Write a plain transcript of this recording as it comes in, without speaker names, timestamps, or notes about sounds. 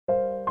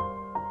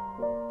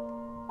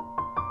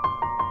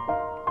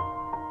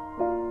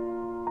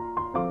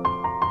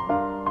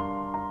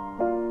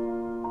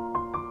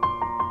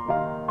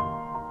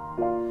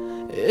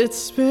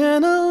It's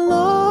been a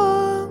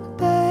long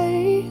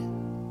day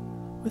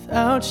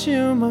without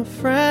you, my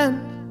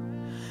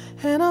friend,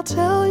 and I'll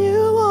tell you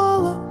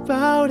all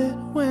about it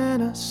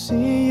when I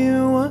see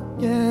you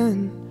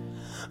again.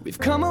 We've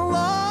come a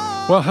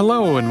long Well,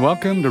 hello and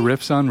welcome to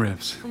Riffs on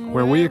Riffs,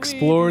 where we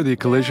explore the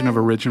collision of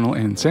original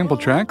and sample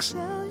tracks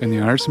and the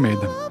artists who made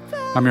them.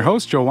 I'm your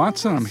host, Joe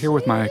Watson. I'm here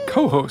with my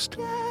co-host,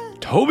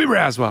 Toby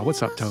Braswell.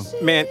 What's up, Toby?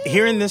 Man,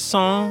 hearing this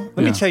song,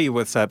 let me tell you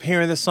what's up.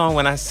 Hearing this song,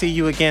 when I see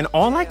you again,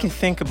 all I can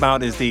think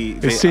about is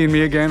Is seeing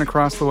me again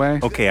across the way?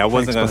 Okay, I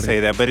wasn't going to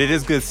say that, but it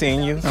is good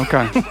seeing you.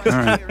 Okay, all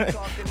right.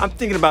 I'm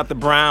thinking about the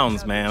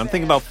Browns, man. I'm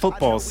thinking about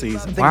football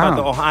season. I'm thinking about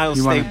the Ohio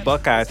State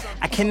Buckeyes.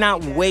 I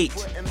cannot wait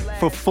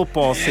for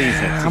football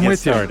season to get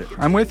started.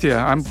 I'm with you.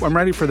 I'm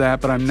ready for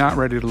that, but I'm not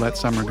ready to let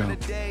summer go.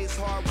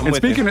 And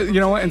speaking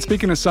of,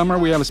 speaking of summer,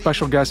 we have a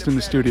special guest in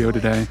the studio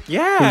today.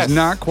 Yes. Who's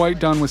not quite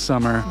done with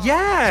summer.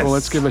 Yes. So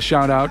let's give a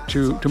shout out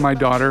to my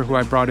daughter, who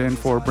I brought in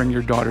for Bring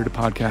Your Daughter to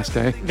Podcast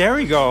Day. There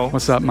we go.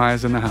 What's up,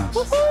 Maya's in the house.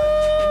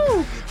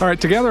 Woo-hoo! All right,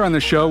 together on the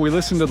show, we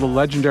listen to the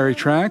legendary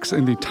tracks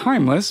and the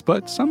timeless,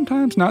 but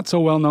sometimes not so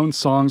well-known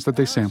songs that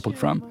they sampled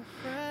from.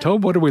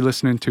 Tobe, what are we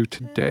listening to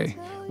today?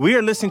 We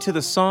are listening to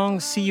the song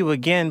See You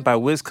Again by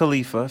Wiz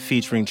Khalifa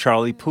featuring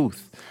Charlie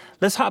Puth.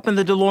 Let's hop in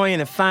the DeLorean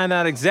and find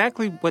out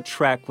exactly what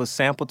track was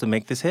sampled to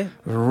make this hit.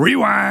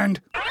 Rewind!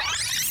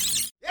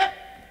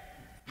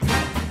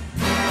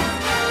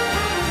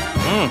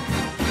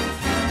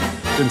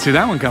 Didn't see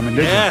that one coming,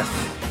 did Yes.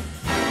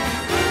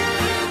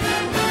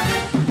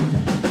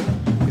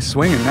 you? He's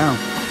swinging now.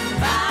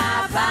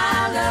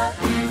 Bye-bye love,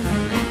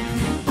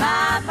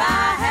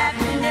 bye-bye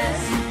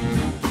happiness,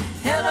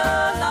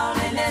 hello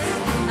loneliness,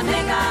 I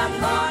think I'm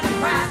gonna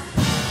cry.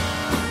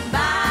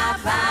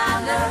 Bye-bye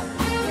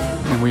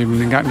love, And we haven't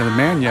even gotten to the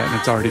man yet, and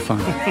it's already fun.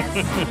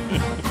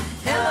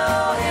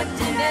 hello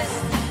emptiness,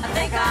 I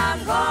think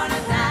I'm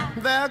gonna die.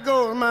 There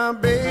goes my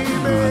baby.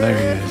 Oh, there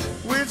he is.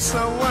 With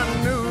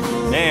someone new.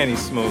 Man,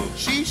 he's smooth.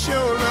 She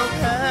sure looked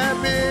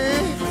happy,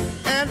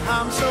 and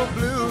I'm so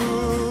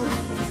blue.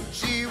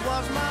 She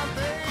was my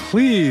baby.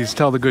 Please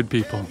tell the good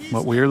people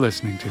what we are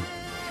listening to.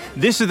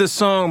 This is the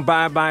song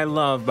Bye Bye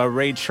Love by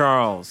Ray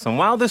Charles. And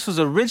while this was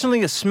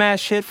originally a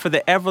smash hit for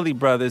the Everly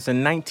Brothers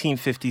in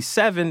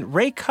 1957,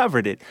 Ray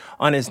covered it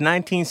on his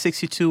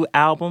 1962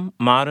 album,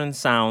 Modern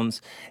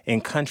Sounds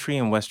in Country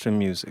and Western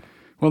Music.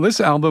 Well,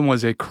 this album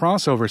was a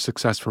crossover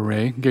success for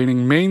Ray,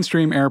 gaining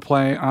mainstream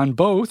airplay on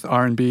both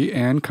R&B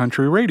and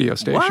country radio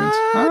stations.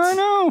 What? I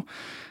know.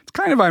 It's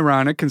kind of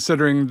ironic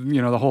considering,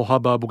 the whole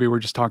hubbub we were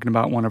just talking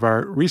about in one of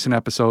our recent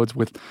episodes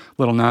with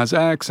Lil Nas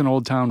X and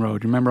Old Town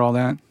Road. You remember all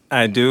that?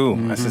 I do.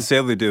 I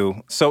sincerely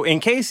do. So in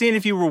case any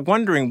of you were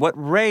wondering what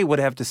Ray would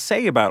have to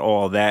say about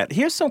all that,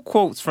 here's some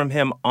quotes from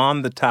him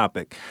on the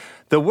topic.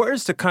 The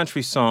words to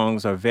country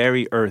songs are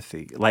very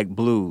earthy, like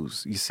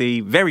blues. You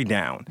see, very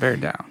down. Very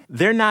down.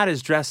 They're not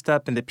as dressed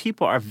up, and the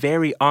people are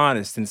very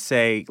honest and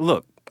say,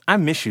 look, I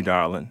miss you,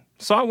 darling.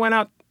 So I went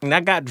out and I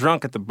got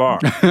drunk at the bar.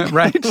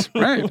 Right. That's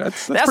pretty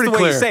the way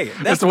clear. you say it.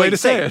 That's the way to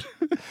say it.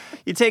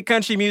 You take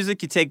country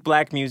music, you take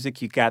black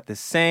music, you got the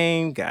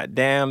same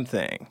goddamn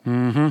thing.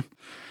 Mm-hmm.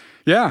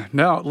 Yeah,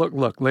 no,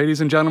 look, ladies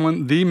and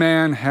gentlemen, the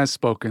man has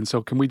spoken.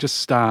 So can we just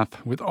stop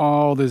with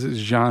all this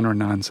genre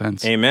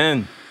nonsense?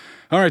 Amen.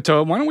 All right,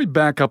 Tobe, why don't we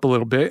back up a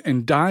little bit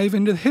and dive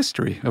into the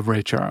history of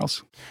Ray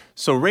Charles?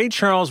 So Ray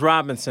Charles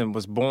Robinson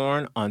was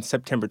born on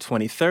September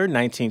 23rd,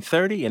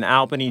 1930 in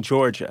Albany,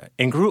 Georgia,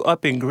 and grew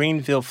up in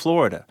Greenville,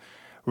 Florida.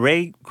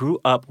 Ray grew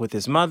up with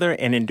his mother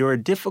and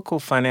endured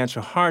difficult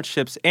financial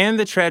hardships and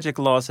the tragic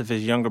loss of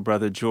his younger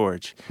brother,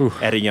 George,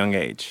 at a young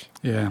age.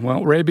 Yeah,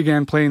 well, Ray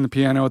began playing the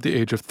piano at the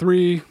age of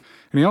 3,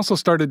 and he also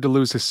started to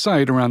lose his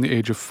sight around the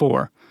age of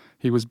 4.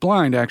 He was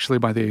blind, actually,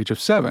 by the age of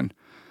 7.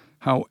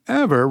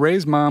 However,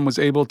 Ray's mom was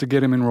able to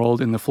get him enrolled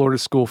in the Florida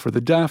School for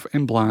the Deaf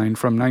and Blind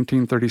from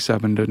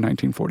 1937 to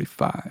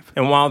 1945.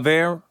 And while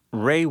there,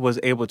 Ray was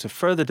able to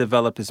further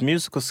develop his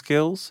musical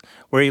skills,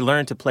 where he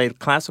learned to play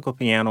classical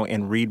piano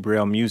and read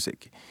Braille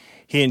music.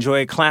 He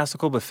enjoyed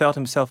classical but felt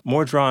himself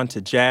more drawn to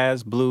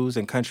jazz, blues,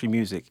 and country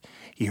music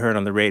he heard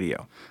on the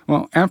radio.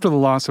 Well, after the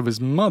loss of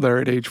his mother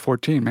at age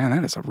 14, man,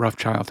 that is a rough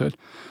childhood.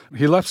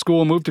 He left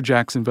school and moved to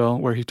Jacksonville,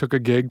 where he took a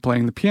gig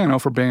playing the piano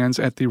for bands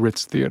at the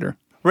Ritz Theater.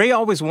 Ray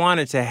always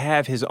wanted to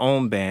have his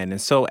own band,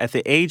 and so at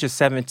the age of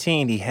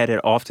 17, he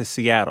headed off to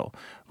Seattle,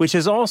 which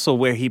is also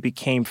where he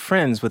became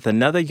friends with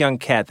another young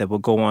cat that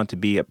would go on to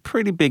be a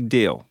pretty big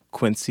deal,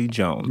 Quincy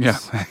Jones. Yeah,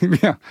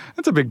 yeah,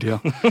 that's a big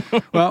deal.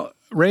 Well,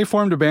 Ray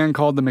formed a band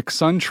called the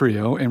McSun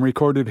Trio and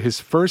recorded his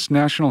first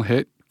national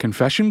hit,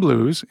 Confession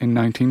Blues, in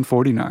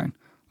 1949.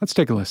 Let's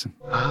take a listen.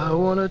 I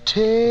want to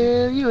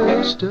tell you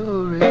a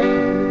story.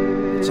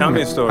 Tell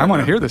me a story. I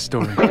want to hear this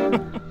story.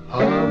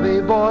 Of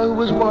a boy who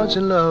was once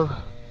in love.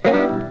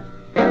 I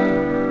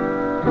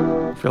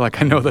feel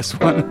like I know this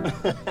one.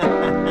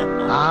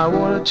 I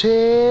want to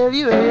tell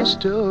you a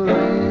story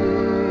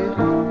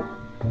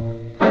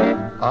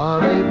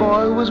of a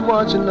boy who was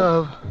once in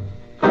love.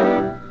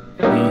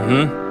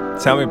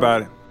 Tell me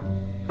about it.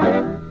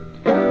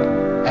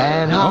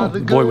 And how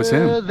the boy was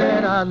him.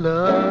 that I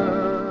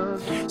love.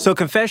 So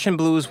Confession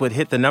Blues would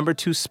hit the number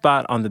 2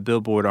 spot on the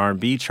Billboard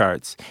R&B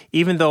charts,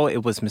 even though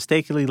it was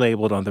mistakenly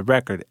labeled on the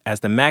record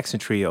as the Maxson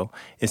Trio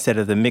instead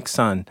of the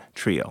Mix-Son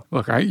Trio.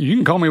 Look, you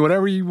can call me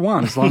whatever you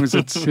want. As long as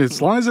it's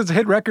a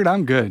hit record,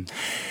 I'm good.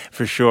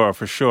 For sure,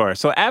 for sure.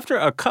 So after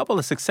a couple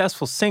of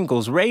successful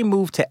singles, Ray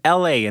moved to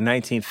L.A. in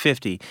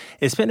 1950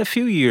 and spent a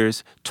few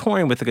years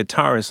touring with the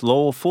guitarist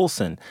Lowell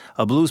Fulson,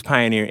 a blues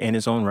pioneer in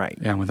his own right.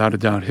 Yeah, without a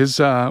doubt. His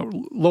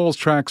Lowell's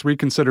tracks,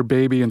 Reconsider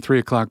Baby and 3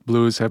 O'Clock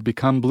Blues, have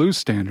become blues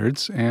standards,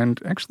 and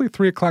actually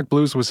 3 O'Clock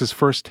Blues was his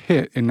first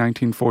hit in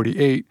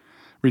 1948,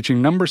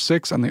 reaching number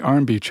 6 on the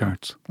R&B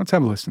charts. Let's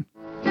have a listen.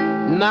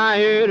 Now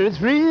at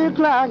 3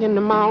 o'clock in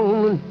the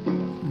morning,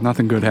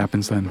 Nothing good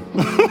happens then.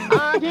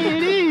 I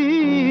can't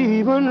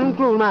even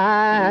close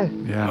my eyes.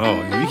 Yeah. Oh,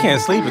 you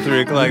can't sleep at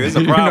 3 o'clock. It's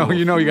a problem.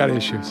 You know you got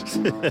issues.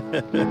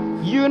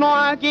 You know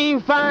I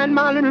can't find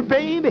my little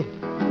baby.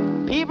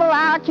 People,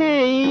 I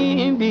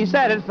can't be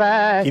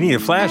satisfied. You need a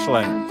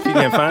flashlight if you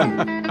can't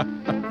find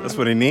it. That's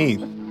what he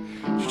needs.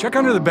 Check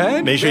under the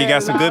bed. Make sure you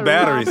got some good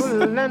batteries.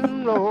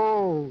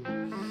 batteries.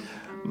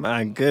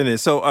 My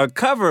goodness. So a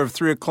cover of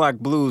 3 O'Clock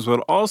Blues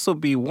would also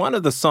be one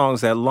of the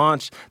songs that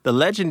launched the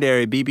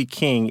legendary B.B.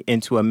 King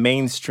into a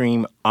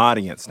mainstream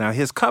audience. Now,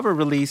 his cover,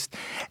 released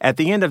at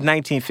the end of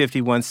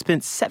 1951,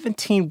 spent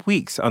 17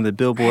 weeks on the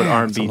Billboard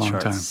R&B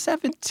charts. Time.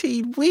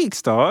 17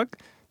 weeks, dog.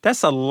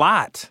 That's a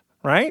lot,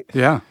 right?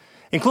 Yeah.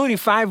 Including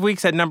 5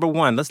 weeks at number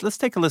 1. Let's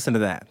take a listen to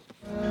that.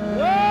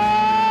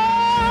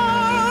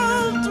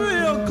 3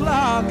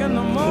 o'clock in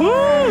the morning.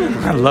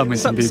 I love me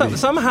some BB.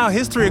 Somehow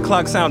his 3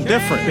 o'clock sound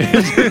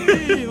different.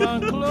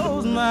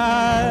 Close my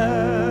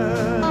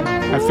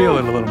eyes. I feel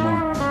it a little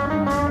more.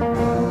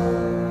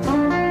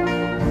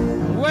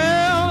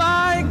 Well,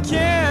 I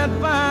can't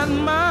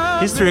find my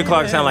His 3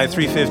 o'clock sound like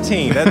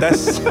 3:15.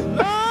 That's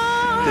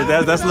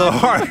a little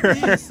harder.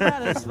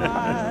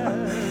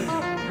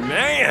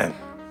 Man.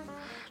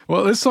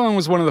 Well, this song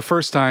was one of the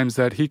first times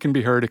that he can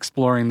be heard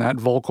exploring that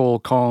vocal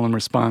call and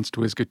response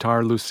to his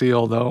guitar,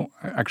 Lucille, though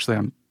actually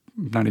I'm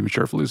not even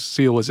sure if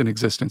Lucille was in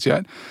existence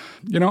yet.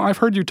 You know, I've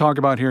heard you talk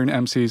about hearing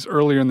MCs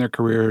earlier in their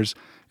careers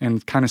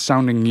and kind of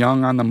sounding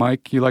young on the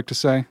mic, you like to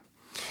say?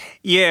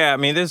 Yeah, I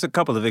mean, there's a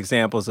couple of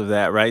examples of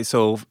that, right?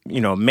 So,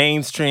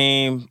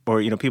 mainstream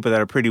or, people that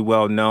are pretty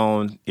well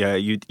known. Yeah,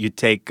 you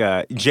take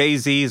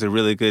Jay-Z is a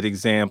really good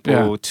example.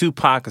 Yeah.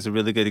 Tupac is a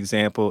really good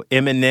example.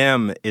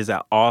 Eminem is an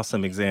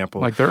awesome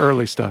example. Like their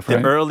early stuff,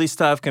 right? The early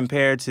stuff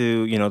compared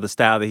to, the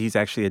style that he's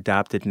actually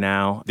adopted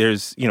now.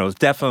 There's,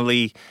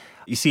 definitely...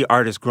 You see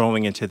artists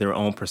growing into their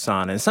own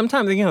persona. And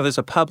sometimes, there's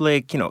a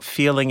public,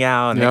 feeling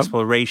out and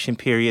exploration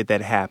period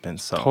that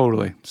happens. So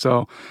Totally.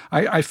 So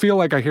I feel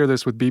like I hear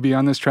this with BB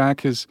on this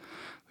track. His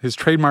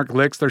trademark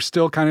licks, they're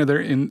still kind of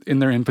in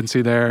their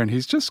infancy there. And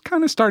he's just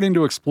kind of starting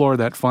to explore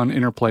that fun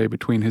interplay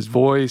between his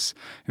voice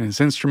and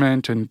his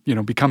instrument and,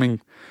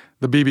 becoming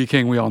the BB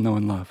King we all know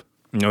and love.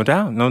 No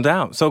doubt, no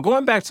doubt. So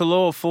going back to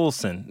Lowell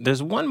Fulson,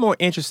 there's one more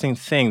interesting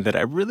thing that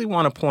I really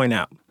want to point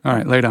out. All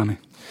right, lay it on me.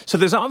 So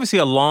there's obviously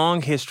a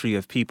long history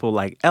of people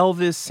like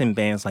Elvis and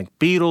bands like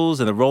Beatles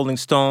and the Rolling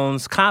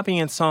Stones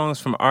copying songs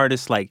from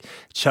artists like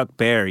Chuck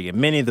Berry and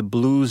many of the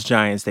blues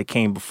giants that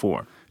came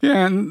before.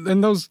 Yeah,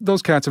 and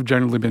those cats have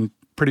generally been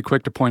pretty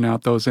quick to point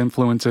out those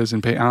influences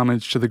and pay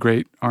homage to the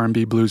great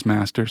R&B blues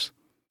masters.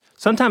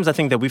 Sometimes I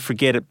think that we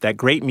forget that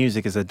great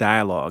music is a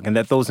dialogue and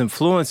that those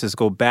influences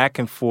go back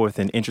and forth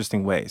in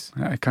interesting ways.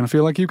 I kind of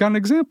feel like you've got an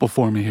example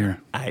for me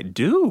here. I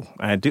do.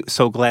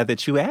 So glad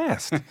that you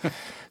asked.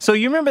 So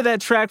you remember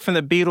that track from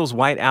the Beatles'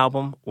 White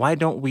Album, Why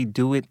Don't We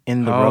Do It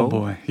in the Road? Oh,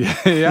 boy.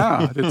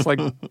 Yeah. It's like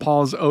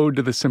Paul's ode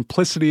to the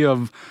simplicity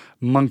of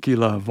monkey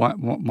love.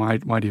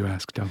 Why do you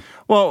ask, Doug?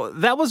 Well,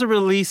 that was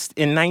released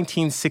in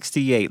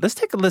 1968. Let's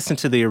take a listen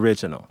to the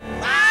original.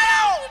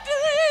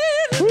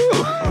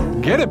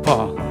 Get it,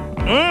 Paul.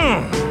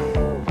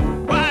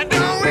 Why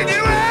don't we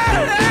do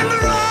it in the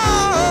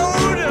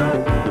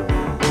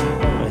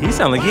road? He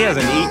sounds like he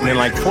hasn't eaten in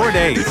like 4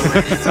 days.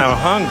 He sounds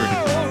hungry.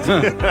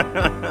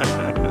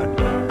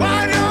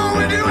 Why don't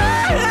we do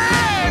it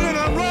in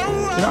the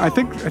road? I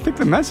think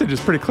the message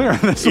is pretty clear on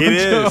this one,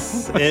 It too.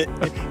 is.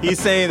 He's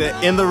saying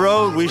that in the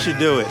road we should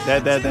do it.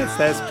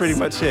 That's pretty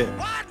much it.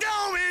 Why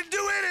don't we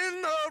do it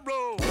in the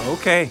road?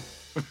 Okay.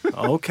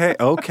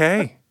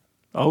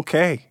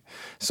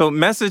 So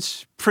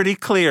message pretty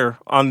clear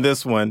on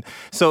this one.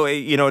 So,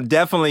 it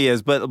definitely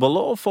is. But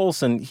Lowell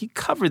Fulson, he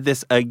covered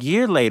this a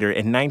year later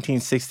in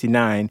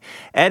 1969,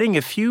 adding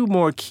a few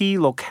more key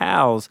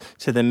locales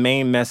to the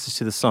main message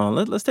to the song.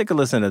 Let's take a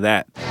listen to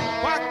that.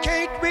 Why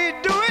can't we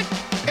do it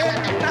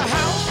in the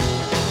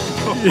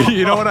house?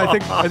 You know what? I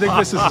think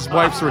this is his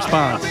wife's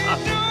response.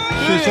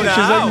 She's like,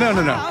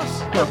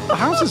 no. The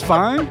house is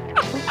fine.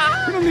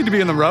 We don't need to be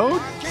in the road.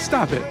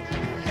 Stop it.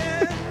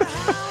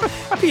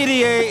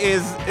 PDA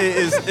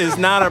is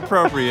not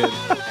appropriate.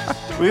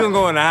 We're going to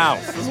go in the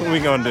house. That's what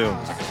we're going to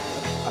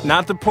do.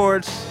 Not the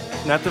porch,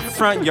 not the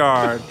front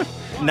yard,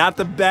 not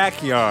the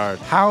backyard.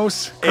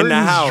 House, In the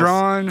curtains house.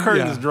 drawn.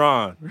 Curtains Yeah.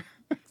 drawn.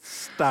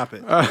 Stop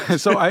it.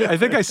 So I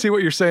think I see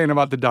what you're saying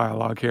about the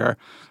dialogue here.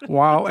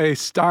 While a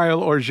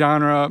style or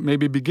genre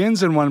maybe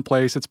begins in one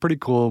place, it's pretty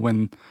cool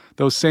when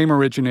those same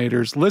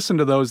originators listen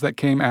to those that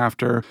came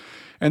after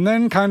and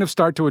then kind of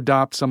start to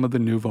adopt some of the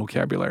new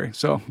vocabulary.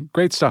 So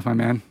great stuff, my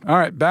man. All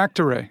right, back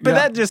to Ray. But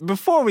that just,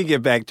 before we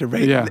get back to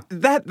Ray,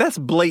 that's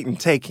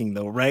blatant taking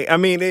though, right? I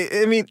mean,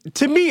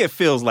 to me, it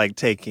feels like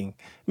taking.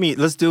 I mean,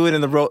 let's do it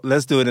in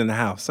the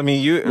house. I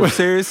mean, you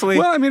seriously?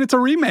 Well, I mean, it's a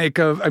remake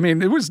of. I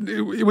mean, it was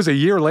a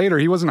year later.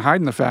 He wasn't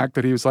hiding the fact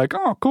that he was like,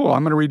 "Oh, cool,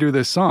 I'm going to redo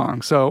this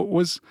song." So it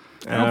was.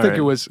 I don't think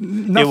it was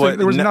nothing.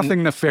 There was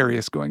nothing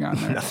nefarious going on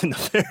there. Nothing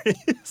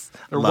nefarious.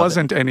 There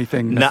wasn't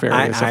anything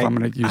nefarious. If I'm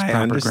going to use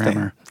proper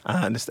grammar.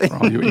 I understand. For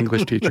all you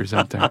English teachers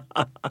out there.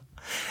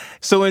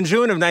 So in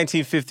June of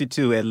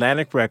 1952,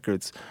 Atlantic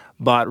Records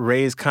bought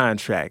Ray's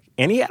contract,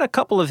 and he had a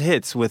couple of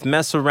hits with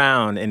Mess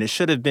Around and It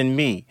Should Have Been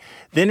Me.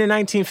 Then in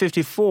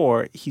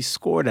 1954, he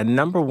scored a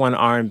 #1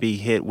 R&B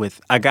hit with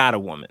I Got a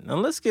Woman. Now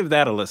let's give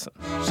that a listen.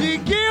 She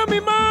give me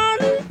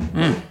money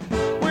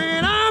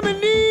when I'm in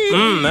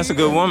need. That's a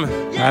good woman.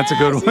 That's a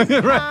good one.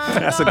 Right.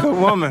 That's a good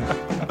woman.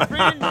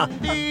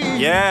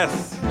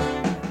 Yes.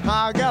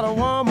 I got a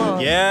woman.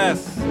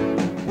 Yes.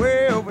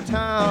 Way over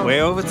town.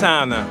 Way over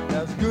town now.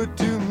 That's good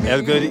to me.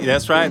 That's good.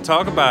 That's right.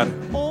 Talk about it.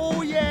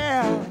 Oh,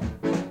 yeah.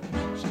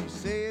 She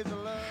says I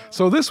love.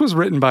 So this was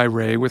written by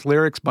Ray with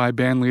lyrics by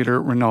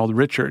bandleader Ronald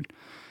Richard.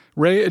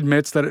 Ray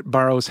admits that it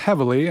borrows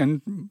heavily,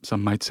 and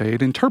some might say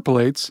it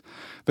interpolates,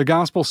 the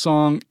gospel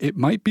song It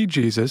Might Be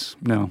Jesus.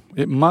 No,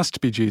 It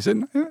Must Be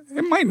Jesus.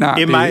 It might not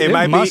be. It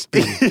must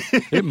be.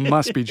 It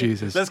must be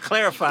Jesus. Let's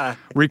clarify.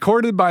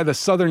 Recorded by the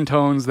Southern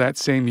Tones that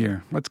same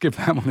year. Let's give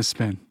that one a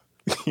spin.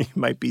 It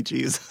might be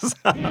Jesus.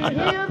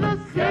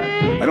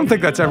 I don't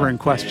think that's ever in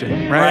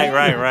question, right?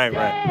 Right.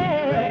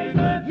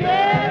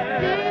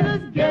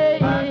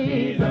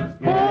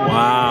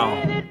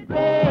 Wow.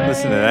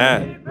 Listen to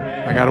that.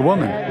 I got a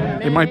woman.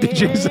 It might be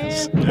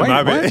Jesus. Wait,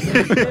 might be.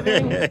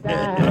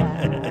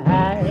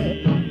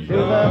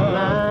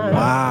 what?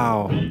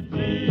 Wow.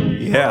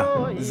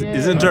 Yeah.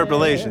 It's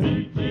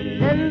interpolation.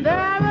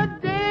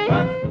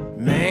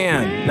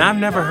 Man, I've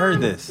never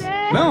heard this.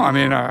 No, I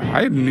mean,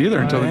 I didn't either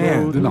until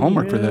I did the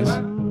homework for this.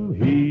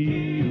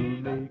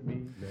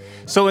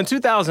 So in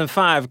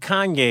 2005,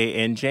 Kanye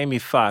and Jamie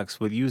Foxx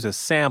would use a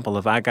sample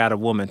of I Got a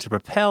Woman to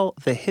propel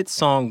the hit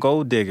song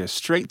Gold Digger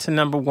straight to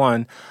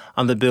 #1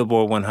 on the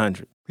Billboard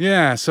 100.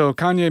 Yeah, so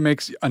Kanye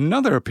makes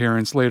another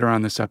appearance later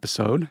on this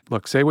episode.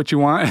 Look, say what you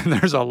want, and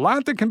there's a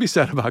lot that can be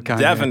said about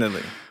Kanye.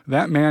 Definitely.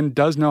 That man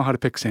does know how to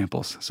pick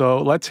samples.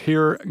 So let's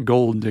hear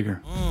Gold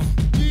Digger.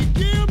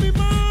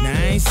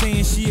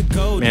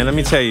 Man, let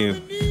me tell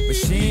you,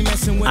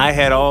 I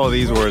had all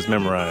these words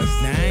memorized.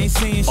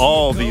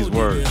 All these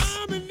words.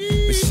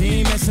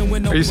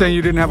 Are you saying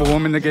you didn't have a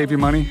woman that gave you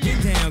money?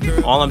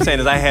 All I'm saying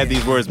is I had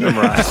these words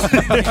memorized.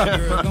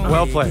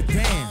 Well played.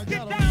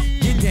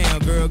 Get down,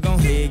 girl, go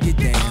ahead, get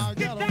down.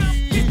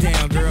 Get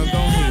down, girl, go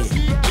ahead.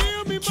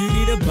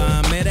 Cutie the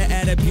bomb, met her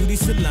at a beauty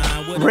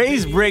salon.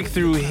 Ray's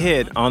breakthrough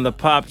hit on the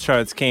pop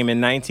charts came in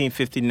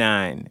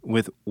 1959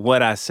 with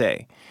What I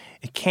Say.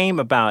 It came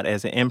about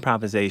as an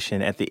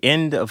improvisation at the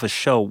end of a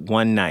show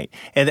one night,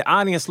 and the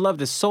audience loved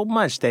it so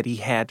much that he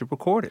had to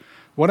record it.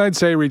 What I'd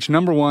Say reached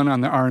 #1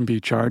 on the R&B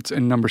charts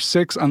and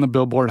 #6 on the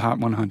Billboard Hot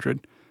 100.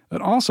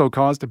 It also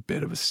caused a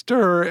bit of a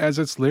stir as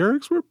its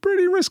lyrics were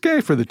pretty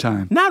risque for the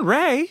time. Not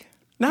Ray.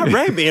 Not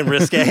Ray being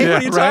risque.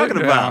 What are you talking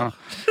about?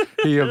 Yeah.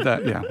 He of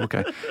that, yeah,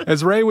 okay.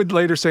 As Ray would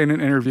later say in an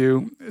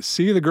interview,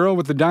 see the girl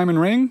with the diamond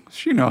ring?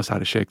 She knows how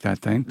to shake that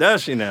thing.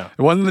 Does she now?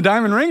 It wasn't the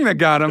diamond ring that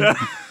got him.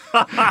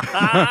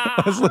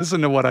 Let's listen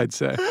to What I'd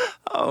Say.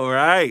 All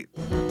right.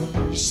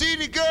 See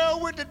the girl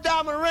with the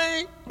diamond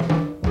ring?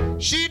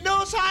 She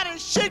knows how to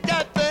shake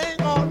that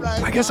thing, all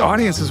right. I guess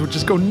audiences would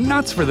just go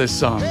nuts for this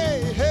song.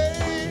 Hey, hey.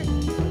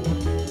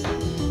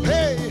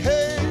 Hey,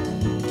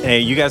 hey. Hey,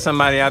 you got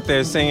somebody out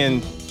there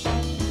singing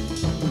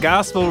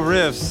gospel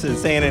riffs and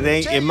saying it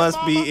ain't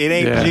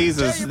Yeah.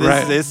 Jesus.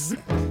 Right. It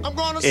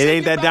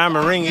ain't that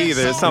diamond ring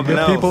either. It's something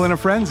Get else. people in a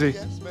frenzy.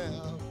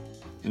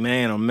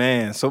 Man, oh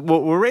man. So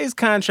Ray's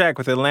contract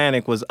with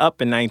Atlantic was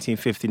up in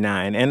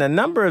 1959, and a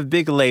number of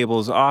big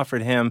labels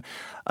offered him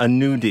a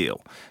new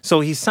deal.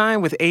 So he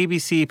signed with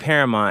ABC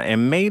Paramount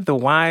and made the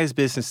wise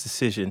business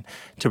decision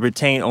to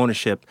retain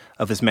ownership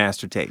of his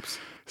master tapes.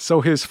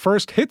 So his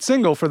first hit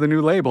single for the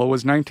new label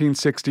was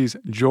 1960's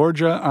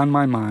Georgia on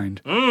My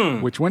Mind,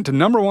 which went to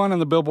 #1 on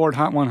the Billboard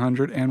Hot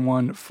 100 and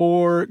won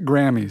 4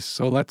 Grammys.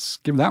 So let's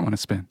give that one a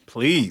spin.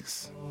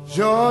 Please.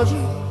 Georgia.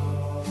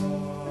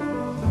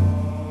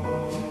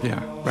 Yeah,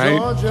 right?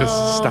 Georgia.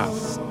 Just stop.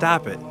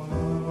 Stop it.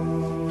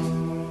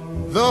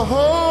 The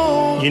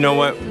whole. You know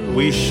what?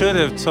 We should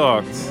have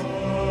talked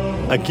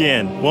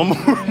again one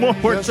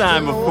more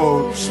time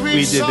before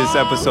we did this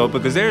episode,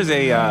 because there's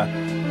a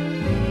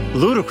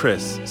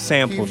Ludacris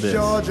sampled this,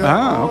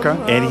 Ah, okay.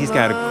 and he's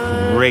got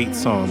a great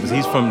song because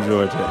he's from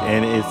Georgia,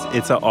 and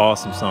it's an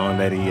awesome song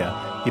that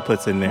he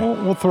puts in there.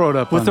 We'll throw it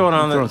up. We'll throw it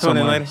on the- throw it in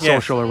somewhere, later? Yeah.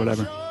 social or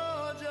whatever.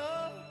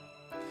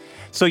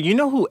 So you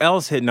know who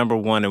else hit number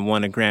one and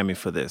won a Grammy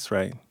for this,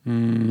 right?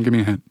 Give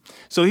me a hint.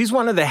 So he's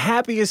one of the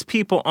happiest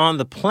people on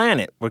the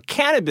planet where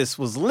cannabis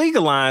was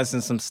legalized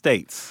in some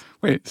states.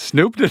 Wait,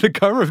 Snoop did a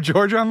cover of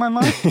Georgia on My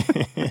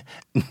Mind?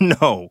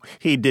 No,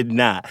 he did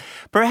not.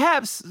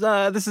 Perhaps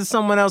this is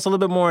someone else a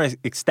little bit more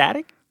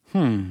ecstatic?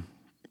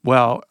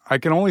 Well, I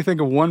can only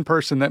think of one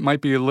person that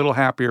might be a little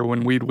happier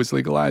when weed was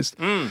legalized,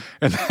 and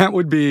that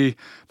would be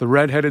the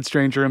redheaded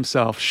stranger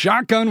himself,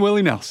 Shotgun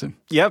Willie Nelson.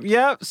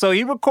 Yep. So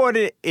he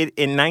recorded it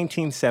in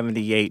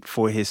 1978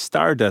 for his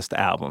Stardust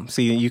album.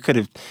 See, you could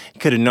have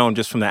known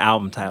just from the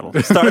album title.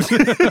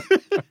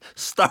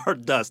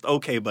 Stardust.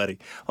 Okay, buddy.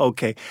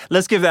 Okay.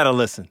 Let's give that a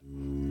listen.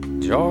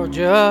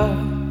 Georgia,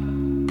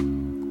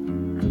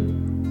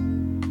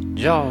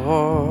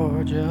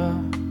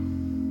 Georgia,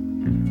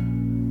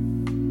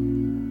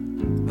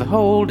 the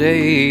whole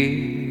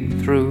day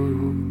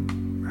through.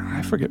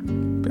 I forget.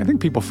 I think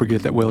people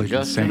forget that Willie can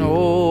Just sing. an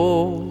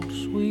old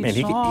sweet Man,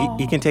 song.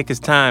 he can take his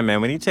time,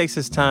 man. When he takes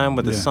his time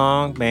with a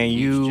song, man,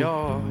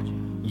 Georgia,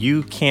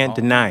 you can't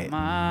deny it.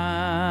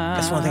 my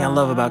That's one thing I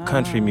love about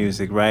country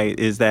music, right?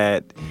 Is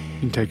that You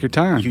can take your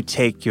time. you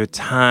take your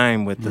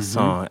time with the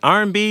song.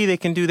 R&B, they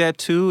can do that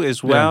too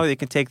as well. Yeah. They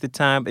can take the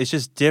time. It's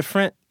just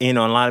different. You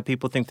know, a lot of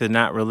people think they're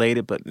not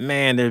related, but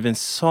man, there have been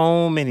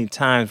so many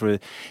times where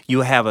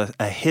you have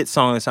a hit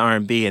song that's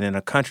R&B and then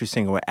a country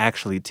singer will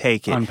actually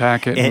take it.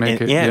 Unpack it and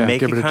make it- yeah, make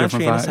give it it a country.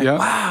 different And it's vibe. like,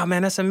 Yeah. wow,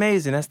 man, that's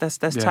amazing. That's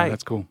Yeah, tight.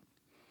 that's cool.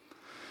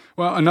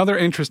 Well, another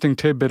interesting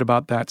tidbit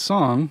about that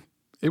song,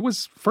 it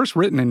was first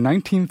written in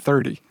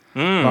 1930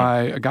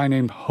 by a guy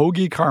named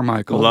Hoagie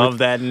Carmichael. Love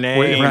that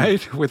name.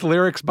 Right? With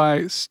lyrics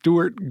by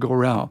Stuart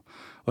Gorell.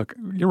 Look,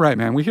 you're right,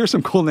 man. We hear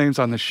some cool names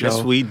on this show.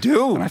 Yes, we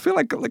do. And I feel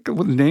like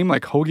with a name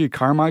like Hoagie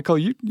Carmichael,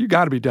 you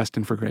got to be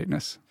destined for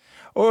greatness.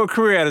 Or a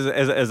career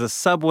as a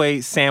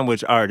Subway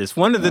sandwich artist.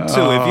 One of the two.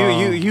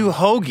 If you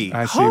Hoagie.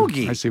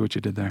 Hoagie. I see what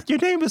you did there. Your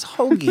name is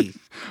Hoagie.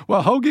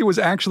 Well, Hoagie was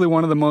actually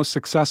one of the most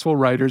successful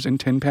writers in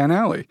Tin Pan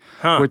Alley,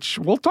 which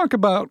we'll talk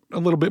about a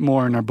little bit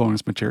more in our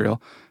bonus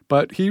material.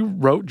 But he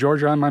wrote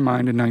Georgia on My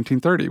Mind in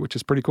 1930, which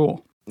is pretty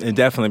cool.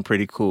 Definitely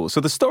pretty cool. So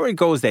the story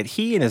goes that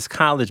he and his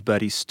college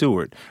buddy,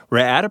 Stuart, were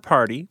at a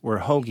party where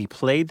Hoagie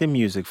played the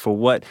music for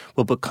what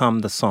will become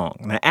the song.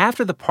 Now,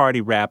 after the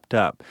party wrapped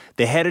up,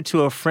 they headed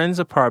to a friend's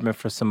apartment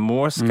for some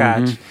more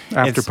scotch.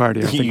 After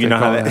party, I think you they know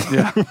call how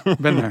that. Yeah,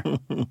 been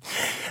there.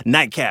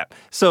 Nightcap.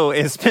 So,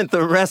 and spent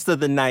the rest of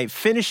the night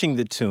finishing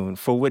the tune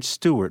for which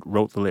Stuart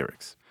wrote the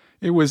lyrics.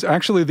 It was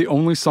actually the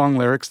only song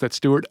lyrics that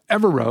Stewart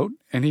ever wrote,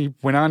 and he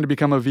went on to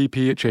become a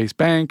VP at Chase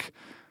Bank.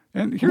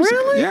 And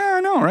Really? Yeah,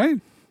 I know, right?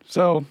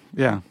 So,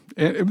 yeah.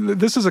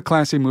 This is a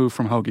classy move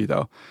from Hoagie,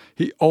 though.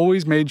 He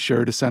always made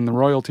sure to send the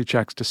royalty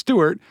checks to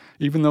Stewart,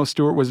 even though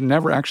Stewart was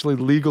never actually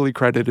legally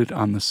credited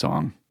on the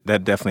song.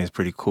 That definitely is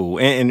pretty cool.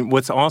 And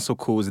what's also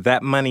cool is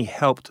that money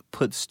helped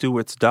put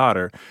Stewart's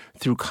daughter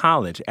through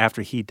college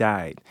after he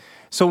died.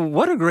 So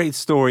what a great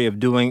story of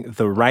doing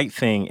the right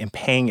thing and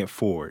paying it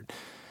forward.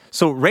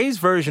 So Ray's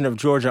version of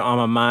Georgia on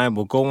My Mind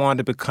will go on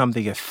to become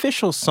the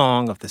official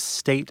song of the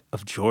state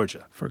of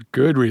Georgia. For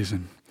good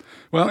reason.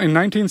 Well, in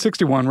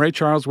 1961, Ray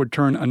Charles would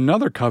turn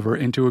another cover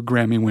into a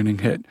Grammy-winning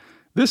hit.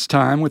 This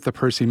time with the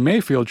Percy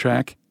Mayfield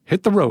track,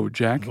 Hit the Road,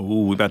 Jack.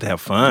 Ooh, we about to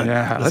have fun.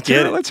 Yeah, let's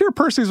get it. Let's hear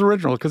Percy's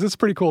original, because it's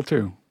pretty cool,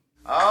 too.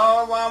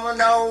 Oh,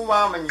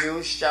 woman,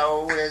 you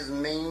sure is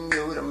mean.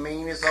 You the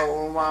meanest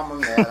old woman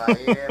that I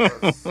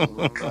ever seen.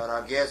 But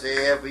I guess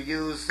if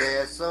you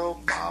said so,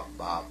 bop,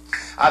 bop.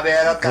 I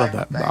better Love thank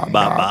that. you. Bop,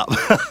 Bop,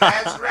 bop.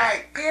 That's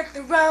right. Hit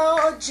the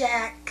road,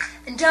 Jack,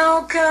 and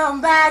don't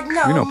come back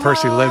no more. You know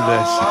Percy lived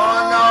this.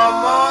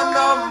 Oh,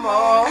 no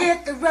more.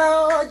 Hit the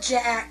road,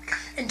 Jack,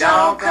 and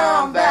don't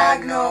come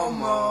back no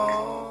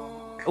more.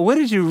 What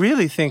did you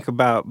really think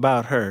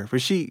about her?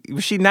 Was she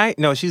nice?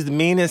 No, she's the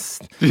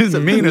meanest. She's the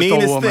meanest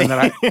old woman thing.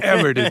 that I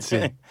ever did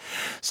see.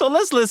 So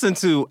let's listen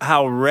to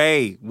how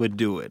Ray would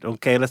do it.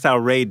 Okay, that's how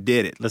Ray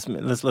did it. Let's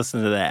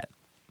listen to that.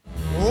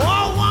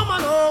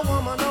 Oh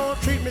woman,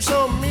 don't treat me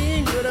so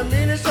mean. You're the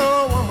meanest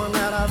old woman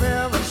that I've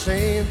ever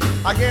seen.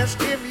 I guess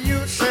if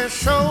you say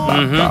so,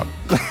 I have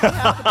to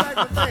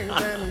pack the things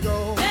and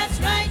go. That's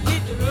right,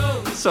 hit the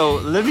road. So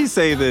let me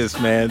say this,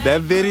 man.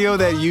 That video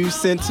that you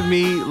sent to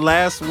me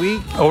last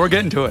week, Oh, we're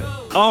getting to it.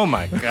 oh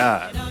my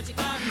God.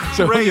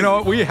 So, Crazy. you know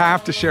what? We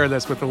have to share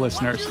this with the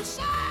listeners.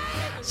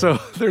 So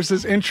there's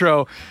this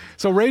intro.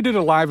 So Ray did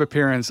a live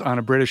appearance on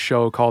a British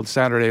show called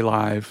Saturday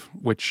Live,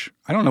 which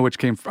I don't know which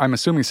came. I'm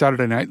assuming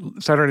Saturday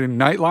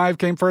Night Live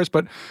came first,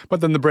 but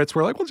then the Brits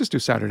were like, we'll just do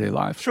Saturday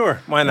Live. Sure,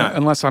 why not?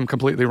 Unless I'm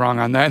completely wrong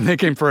on that, and they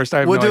came first. I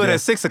have We'll no do idea. it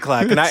at 6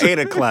 o'clock and not 8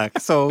 o'clock.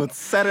 So it's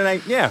Saturday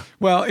night, yeah.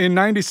 Well, in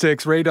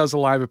 '96, Ray does a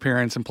live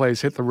appearance and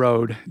plays "Hit the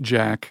Road,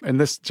 Jack," and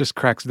this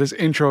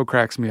intro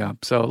cracks me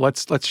up. So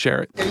let's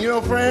share it. And you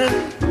know,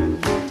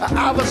 friend,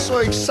 I was so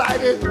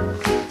excited.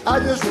 I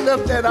just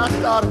left there and I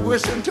started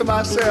whistling to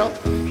myself.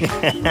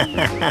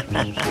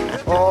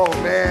 Oh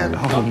man,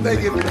 I'm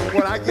thinking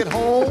when I get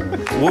home,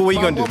 What were you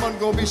my gonna do? woman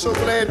gonna be so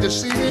glad to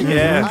see me.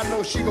 Yeah. I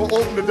know she gonna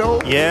open the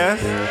door. Yeah?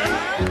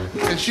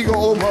 and she go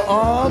over her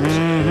arms,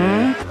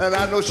 and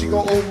I know she go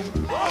over.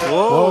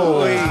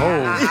 Whoa.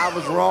 I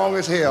was wrong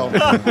as hell.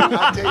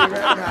 I'll tell you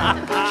right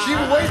now. She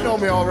was waiting on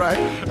me all right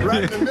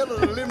in the middle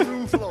of the living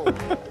room floor.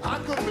 I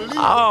couldn't believe it.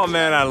 Oh,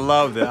 man, I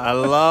loved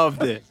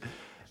it.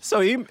 So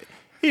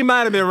he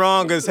might have been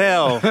wrong as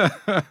hell,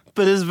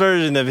 but his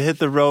version of Hit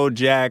the Road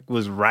Jack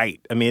was right.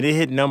 I mean, it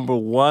hit number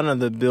 1 on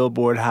the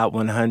Billboard Hot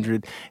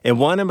 100 and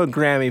won him a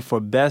Grammy for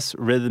Best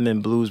Rhythm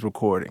and Blues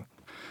Recording.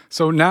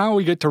 So now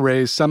we get to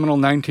Ray's seminal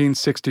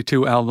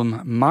 1962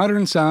 album,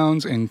 Modern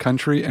Sounds in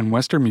Country and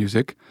Western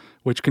Music,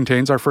 which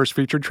contains our first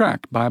featured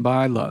track, Bye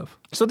Bye Love.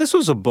 So this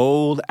was a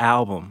bold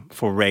album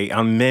for Ray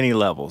on many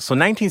levels. So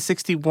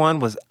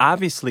 1961 was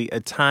obviously a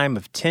time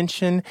of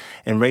tension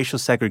and racial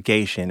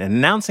segregation, and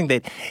announcing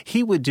that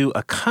he would do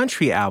a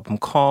country album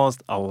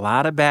caused a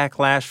lot of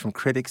backlash from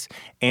critics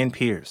and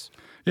peers.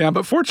 Yeah,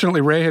 but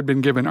fortunately, Ray had been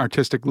given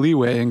artistic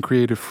leeway and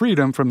creative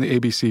freedom from the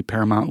ABC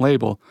Paramount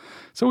label,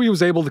 so he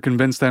was able to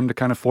convince them to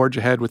kind of forge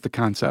ahead with the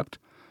concept.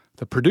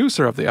 The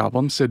producer of the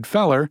album, Sid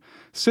Feller,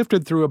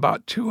 sifted through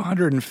about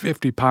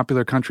 250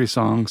 popular country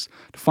songs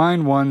to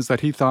find ones that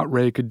he thought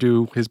Ray could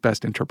do his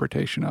best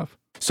interpretation of.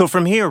 So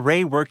from here,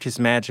 Ray worked his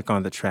magic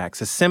on the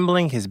tracks,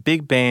 assembling his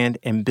big band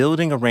and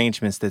building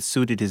arrangements that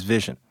suited his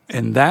vision.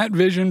 And that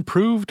vision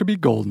proved to be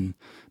golden.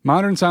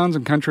 Modern Sounds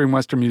in Country and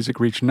Western Music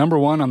reached number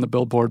 1 on the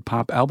Billboard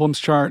Pop Albums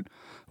chart,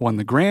 won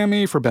the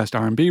Grammy for Best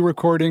R&B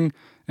Recording,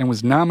 and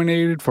was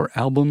nominated for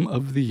Album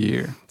of the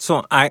Year.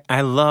 So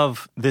I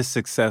love this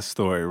success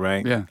story,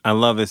 right? Yeah. I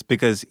love this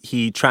because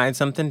he tried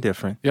something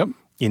different. Yep.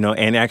 You know,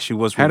 and actually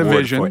was Had a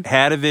rewarded vision. for it.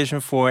 Had a vision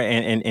for it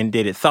and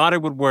did it. Thought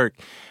it would work.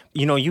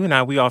 You know, you and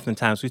I, we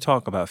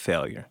talk about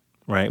failure,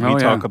 right? We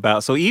talk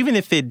about, so even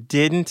if it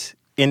didn't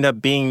end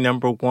up being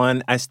number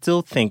 1, I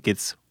still think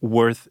it's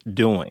worth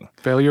doing.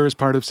 Failure is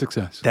part of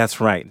success. That's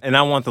right. And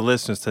I want the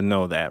listeners to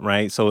know that,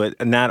 right? So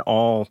not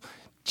all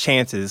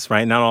chances,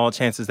 right? Not all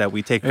chances that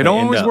we take. It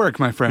don't always work,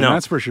 my friend. No.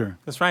 That's for sure.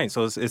 That's right.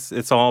 So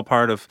it's all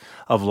part of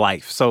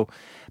life. So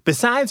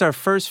besides our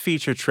first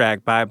feature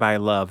track, Bye Bye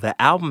Love, the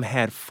album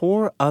had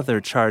 4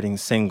 other charting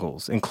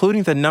singles,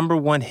 including the number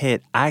 1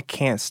 hit, I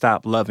Can't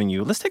Stop Loving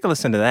You. Let's take a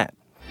listen to that.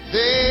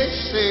 They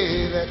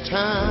say that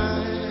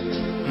time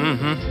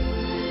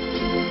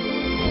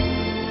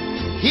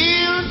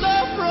heals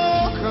a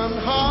broken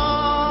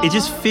heart. It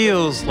just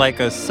feels like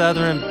a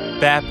Southern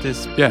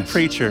Baptist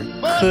preacher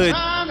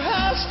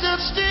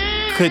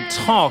could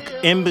talk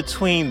in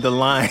between the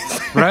lines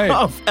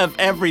of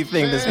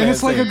everything this man And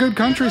it's like said. a good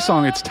country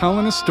song. It's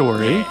telling a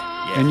story,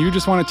 and you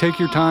just want to take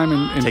your time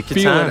and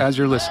feel it as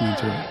you're listening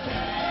to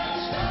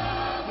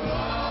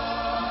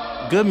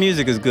it. Good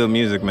music is good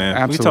music, man.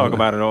 Absolutely. We talk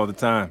about it all the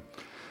time.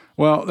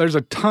 Well, there's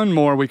a ton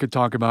more we could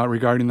talk about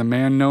regarding the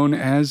man known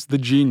as the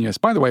Genius.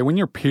 By the way, when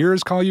your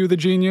peers call you the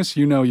Genius,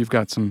 you know you've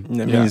got some...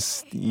 That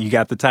means you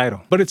got the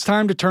title. But it's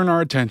time to turn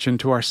our attention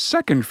to our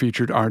second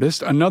featured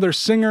artist, another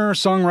singer,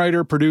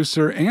 songwriter,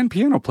 producer, and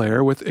piano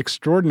player with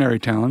extraordinary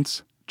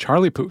talents,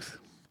 Charlie Puth.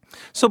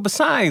 So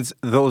besides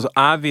those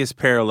obvious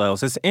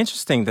parallels, it's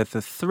interesting that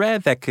the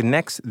thread that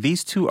connects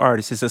these two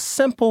artists is a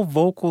simple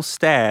vocal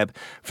stab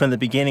from the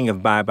beginning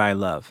of Bye Bye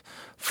Love.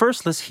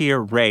 First, let's hear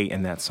Ray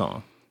in that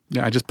song.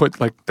 Yeah, I just put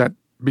like that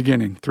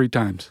beginning 3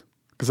 times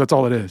because that's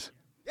all it is.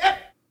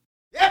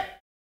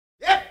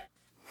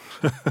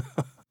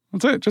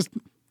 That's it.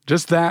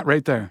 Just that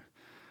right there.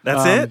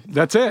 That's it?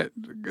 That's it.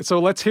 So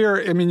let's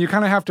hear, I mean, you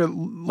kind of have to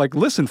like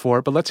listen for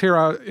it, but let's hear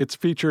how it's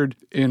featured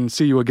in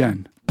See You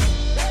Again.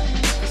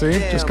 See?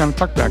 Just kind of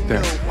tucked back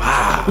there.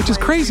 Wow. Which is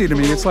crazy to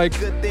me. It's like,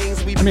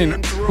 I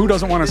mean, who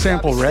doesn't want to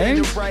sample Ray?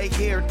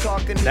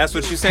 That's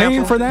what you sample?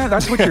 Paying for that?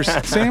 That's what you're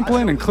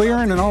sampling and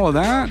clearing and all of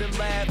that?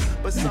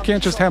 You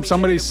can't just have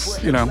somebody,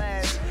 you know,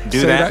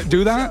 do that.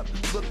 Do that?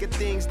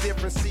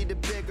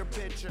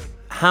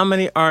 How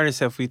many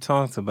artists have we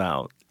talked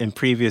about in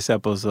previous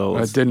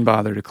episodes? I didn't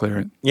bother to clear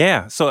it.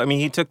 Yeah. So, I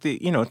mean, he took the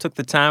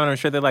time, and I'm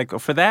sure they're like, oh,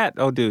 for that?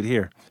 Oh, dude,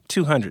 here,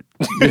 $200.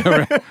 Yeah,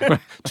 right.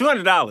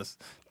 $200.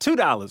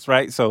 $2,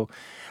 right? So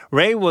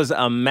Ray was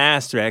a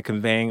master at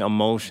conveying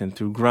emotion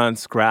through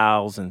grunts,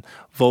 growls, and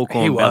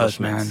vocal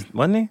embellishments. Man.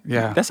 Wasn't he?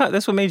 Yeah. That's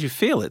what made you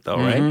feel it, though,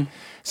 right?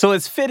 So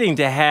it's fitting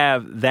to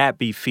have that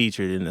be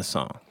featured in the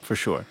song, for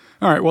sure.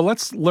 All right, well,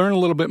 let's learn a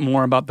little bit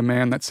more about the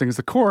man that sings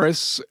the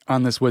chorus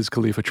on this Wiz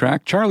Khalifa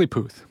track, Charlie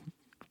Puth.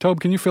 Tobe,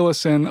 can you fill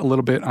us in a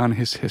little bit on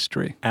his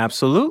history?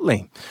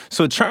 Absolutely.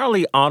 So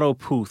Charlie Otto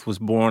Puth was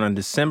born on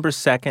December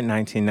 2nd,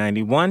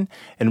 1991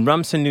 in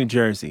Rumson, New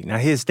Jersey. Now,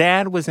 his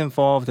dad was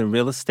involved in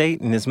real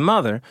estate, and his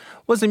mother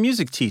was a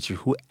music teacher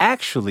who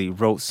actually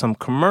wrote some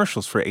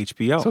commercials for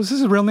HBO. So is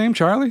this his real name,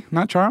 Charlie,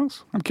 not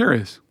Charles? I'm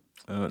curious.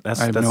 That's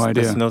no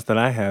idea. That's the notes that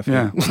I have.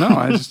 Yeah. No,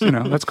 I just,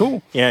 that's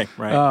cool. Yeah,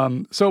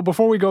 right. So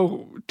before we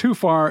go too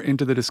far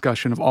into the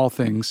discussion of all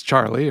things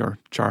Charlie, or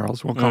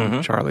Charles, we'll call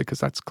him Charlie because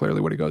that's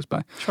clearly what he goes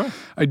by. Sure.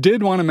 I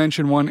did want to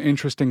mention one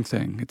interesting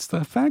thing. It's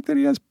the fact that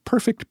he has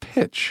perfect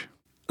pitch.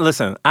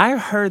 Listen, I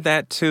heard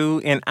that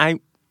too, and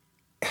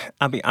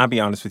I'll be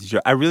honest with you,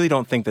 Joe. I really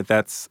don't think that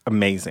that's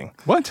amazing.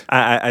 What?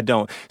 I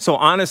don't. So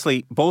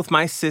honestly, both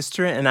my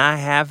sister and I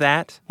have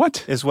that.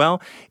 What? As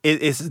well.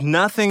 It's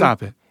nothing.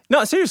 Stop it.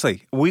 No,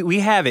 seriously. We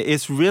have it.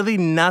 It's really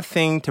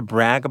nothing to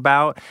brag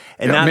about.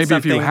 And Yeah, not maybe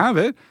if you something- have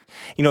it.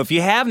 You know, if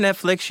you have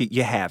Netflix,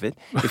 you have it.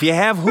 If you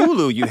have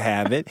Hulu, you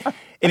have it.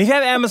 And if you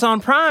have Amazon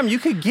Prime, you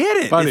could get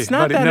it. Buddy, it's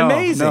not that no,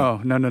 amazing.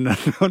 No.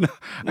 What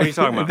are you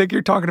talking about? I think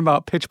you're talking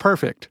about Pitch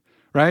Perfect,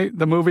 right?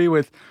 The movie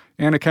with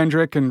Anna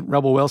Kendrick and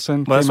Rebel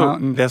Wilson Well, came out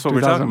in that's what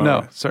we're talking 2000.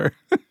 about. No, sir.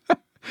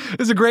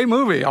 It's a great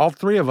movie, all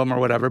three of them or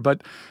whatever.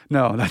 But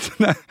no, that's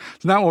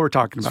not what we're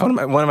talking It's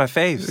about. one of my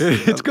faves.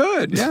 It's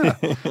good, yeah.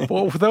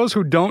 Well, for those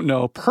who don't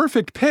know,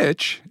 perfect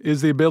pitch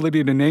is the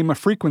ability to name a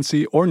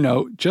frequency or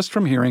note just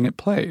from hearing it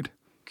played.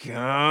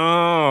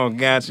 Oh,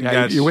 gotcha, Yeah,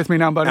 gotcha. you with me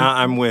now, buddy?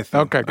 I'm with you.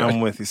 Okay, good. I'm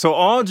with you. So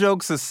all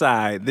jokes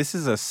aside, this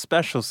is a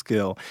special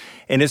skill,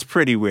 and it's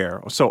pretty rare.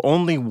 So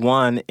only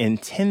 1 in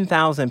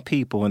 10,000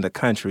 people in the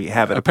country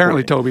have it.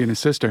 Apparently, according- Toby and his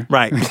sister.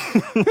 Right.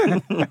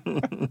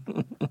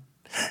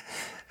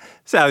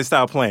 Sally,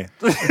 stop playing.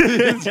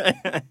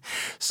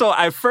 So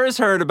I first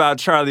heard about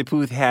Charlie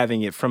Puth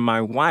having it from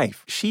my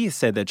wife. She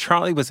said that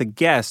Charlie was a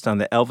guest on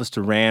the Elvis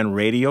Duran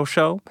radio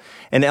show,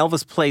 and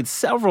Elvis played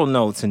several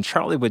notes, and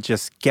Charlie would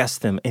just guess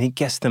them, and he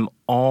guessed them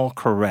all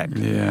correct.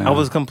 Yeah. I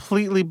was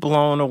completely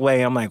blown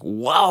away. I'm like,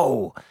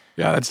 whoa.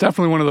 Yeah, that's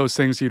definitely one of those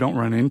things you don't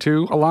run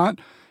into a lot.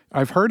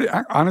 I've heard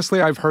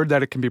that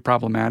it can be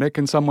problematic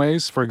in some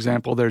ways. For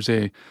example, there's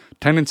a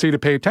tendency to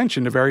pay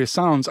attention to various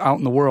sounds out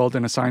in the world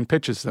and assign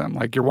pitches to them.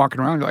 Like you're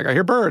walking around, you're like, I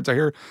hear birds, I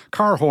hear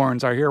car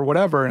horns, I hear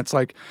whatever. And it's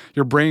like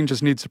your brain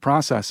just needs to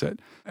process it.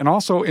 And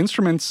also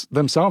instruments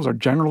themselves are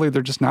generally,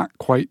 they're just not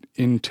quite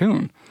in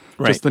tune.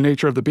 Right. Just the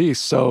nature of the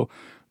beast. So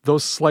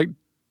those slight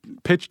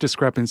pitch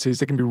discrepancies,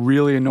 they can be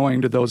really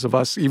annoying to those of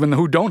us, even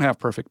who don't have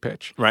perfect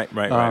pitch. Right.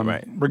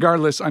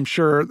 Regardless, I'm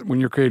sure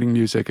when you're creating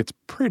music, it's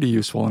pretty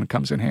useful and it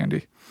comes in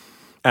handy.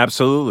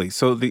 Absolutely.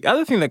 So the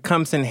other thing that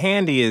comes in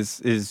handy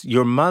is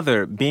your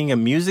mother being a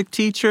music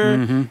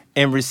teacher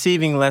and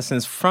receiving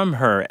lessons from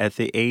her at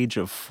the age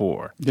of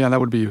 4. Yeah, that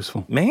would be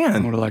useful. I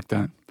Man. would have liked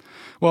that.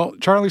 Well,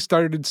 Charlie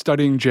started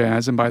studying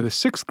jazz, and by the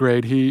 6th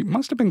grade, he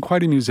must have been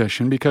quite a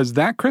musician because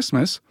that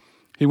Christmas,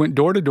 he went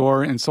door to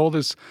door and sold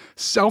his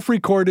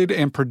self-recorded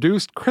and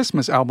produced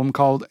Christmas album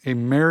called A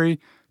Merry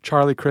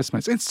Charlie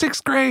Christmas in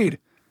 6th grade.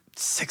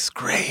 6th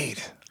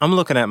grade. I'm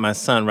looking at my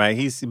son, right?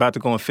 He's about to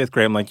go in 5th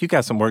grade. I'm like, you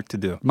got some work to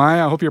do.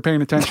 Maya, I hope you're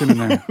paying attention in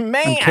there. Man.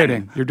 I'm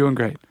kidding. You're doing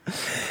great.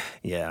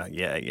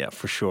 Yeah,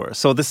 for sure.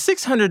 So the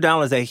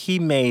 $600 that he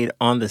made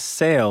on the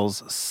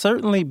sales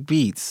certainly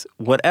beats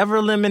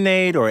whatever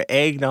lemonade or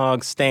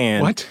eggnog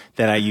stand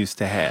that I used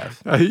to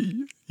have.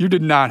 You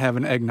did not have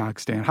an eggnog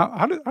stand.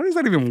 How does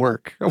that even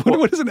work?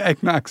 What is an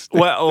eggnog stand?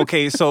 Well,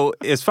 okay, so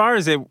as far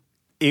as it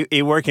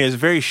working, it's a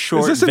very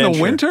short Is this venture. in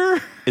the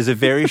winter? It's a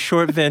very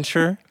short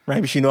venture,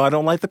 right? But you know I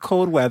don't like the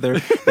cold weather.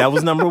 That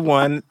was number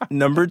 1.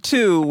 Number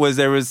 2 was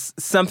there was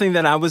something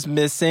that I was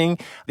missing.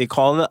 They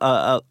call it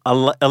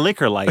a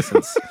liquor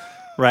license,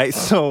 right?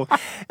 So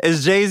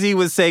as Jay-Z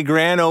would say,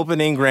 grand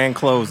opening, grand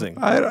closing.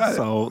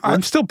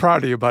 I'm still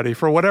proud of you, buddy,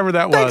 for whatever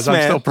that Thanks, was. I'm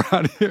man. still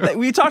proud of you.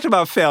 We talked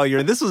about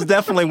failure. This was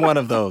definitely one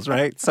of those,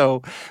 right?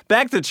 So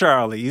back to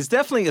Charlie. He's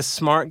definitely a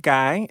smart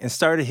guy and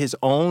started his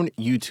own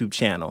YouTube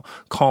channel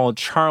called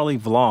Charlie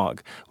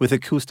Vlog with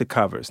acoustic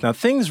covers. Now,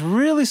 things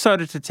really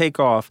started to take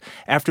off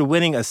after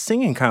winning a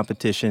singing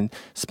competition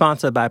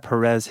sponsored by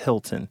Perez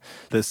Hilton.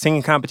 The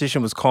singing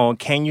competition was called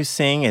Can You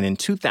Sing? And in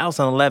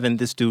 2011,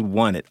 this dude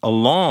won it,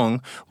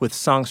 along with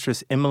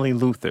songstress Emily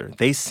Luther.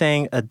 They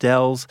sang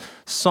Adele's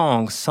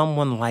song,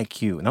 Someone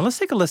Like You. Now let's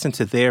take a listen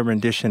to their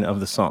rendition of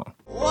the song.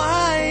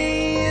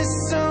 Why you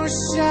so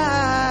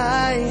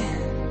shy?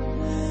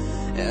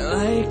 I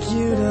like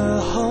you to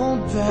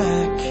hold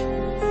back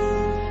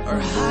or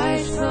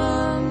hide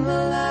from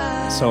the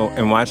light. So,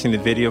 in watching the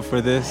video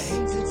for this,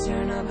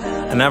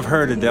 and I've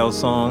heard Adele's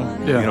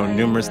song,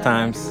 numerous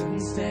times,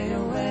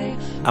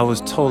 I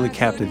was totally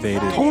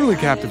captivated. Totally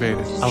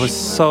captivated. I was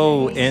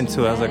so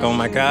into it. I was like, oh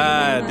my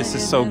God, this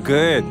is so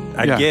good.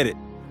 I get it.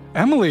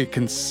 Emily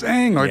can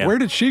sing. Like, where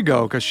did she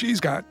go? Because she's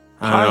got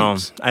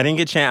pipes. I didn't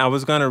get a chance. I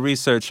was going to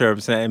research her,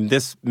 and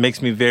this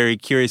makes me very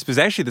curious because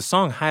actually the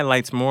song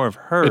highlights more of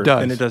her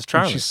than it does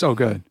Charlie. And she's so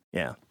good.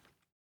 Yeah.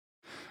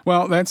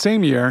 Well, that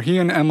same year, he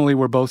and Emily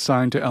were both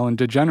signed to Ellen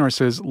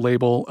DeGeneres'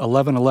 label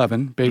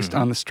 1111 based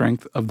on the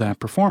strength of that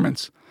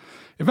performance.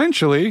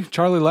 Eventually,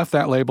 Charlie left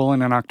that label,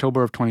 and in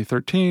October of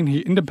 2013, he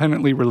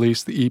independently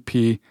released the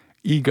EP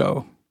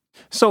Ego.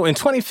 So in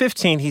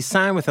 2015, he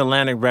signed with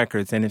Atlantic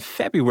Records, and in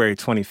February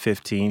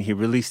 2015, he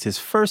released his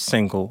first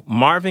single,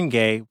 Marvin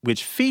Gaye,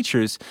 which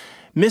features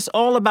Miss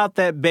All About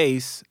That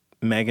Bass,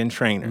 Meghan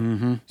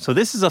Trainor. So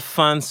this is a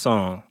fun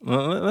song.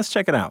 Let's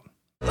check it out.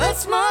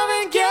 Let's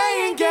Marvin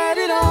Gaye and get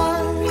it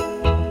on.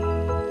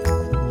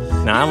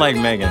 Now, I like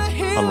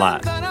Meghan a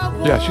lot.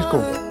 Yeah, she's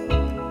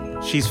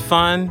cool. She's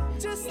fun.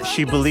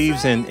 She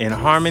believes in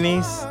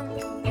harmonies.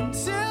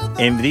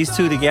 And these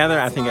two together,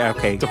 I think,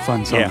 okay. It's a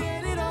fun song.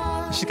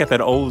 Yeah. She's got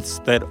that old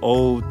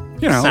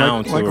You know,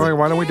 sound like to it.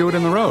 why don't we do it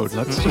in the road?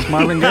 Let's just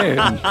Marvin Gaye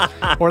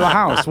or the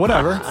house,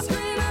 whatever.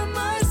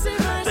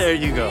 There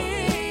you go.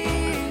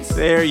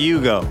 There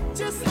you go.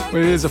 But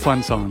it is a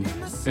fun song.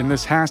 And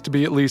this has to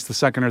be at least the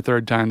second or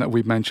third time that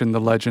we've mentioned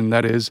the legend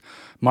that is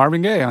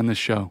Marvin Gaye on this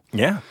show.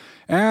 Yeah.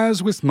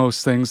 As with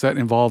most things that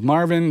involve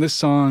Marvin, this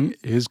song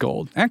is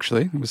gold.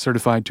 Actually, it was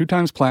certified 2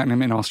 times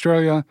platinum in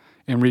Australia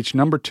and reached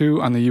number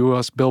 2 on the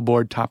U.S.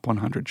 Billboard Top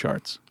 100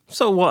 charts.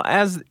 So, well,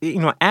 as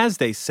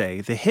they say,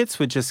 the hits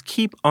would just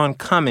keep on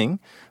coming.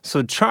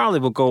 So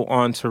Charlie will go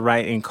on to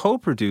write and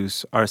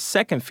co-produce our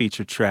second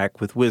feature track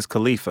with Wiz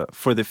Khalifa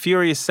for the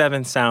Furious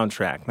 7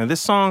 soundtrack. Now,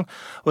 this song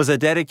was a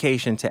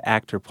dedication to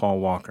actor Paul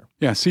Walker.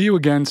 Yeah, See You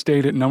Again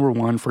stayed at number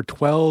 1 for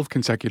 12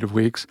 consecutive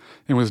weeks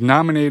and was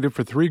nominated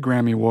for 3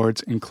 Grammy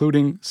Awards,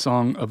 including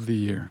Song of the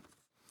Year.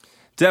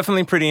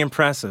 Definitely pretty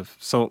impressive.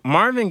 So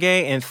Marvin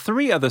Gaye and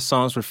 3 other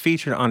songs were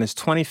featured on his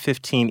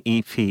 2015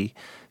 EP,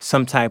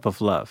 Some Type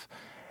of Love.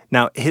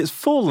 Now, his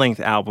full-length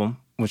album,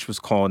 which was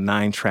called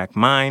 9-Track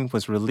Mind,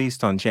 was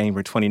released on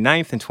January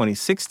 29th in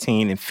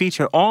 2016 and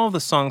featured all the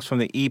songs from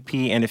the EP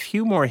and a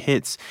few more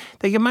hits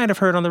that you might have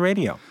heard on the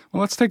radio.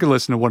 Well, let's take a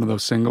listen to one of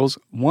those singles,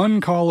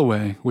 One Call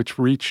Away, which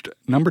reached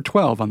number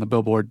 12 on the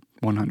Billboard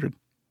 100.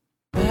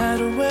 No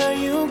matter where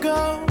you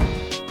go,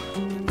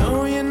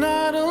 no, you're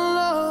not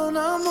alone.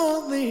 I'm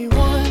only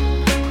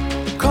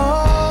one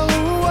call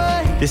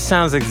away. This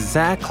sounds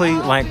exactly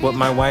like what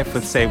my wife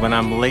would say when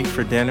I'm late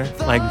for dinner.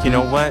 Like, you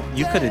know what?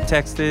 You could have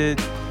texted.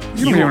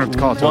 You don't even have to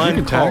call it.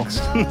 You can call.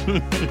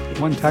 text.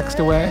 One text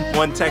away.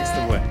 One text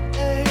away.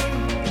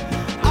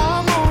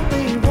 I'm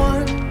only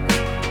one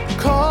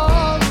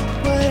call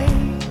away.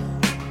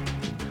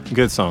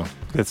 Good song.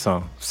 Good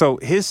song. So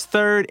his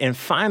third and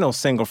final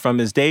single from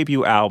his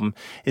debut album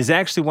is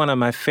actually one of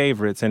my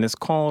favorites, and it's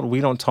called We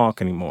Don't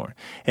Talk Anymore.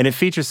 And it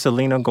features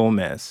Selena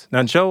Gomez.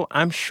 Now, Joe,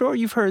 I'm sure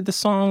you've heard the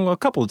song a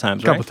couple of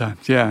times, right? A couple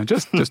times, yeah,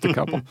 just a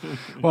couple.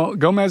 Well,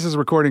 Gomez's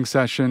recording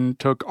session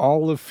took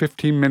all of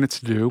 15 minutes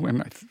to do,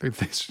 and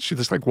she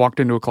just like walked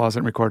into a closet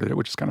and recorded it,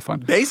 which is kind of fun.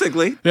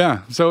 Basically.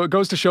 Yeah, so it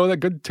goes to show that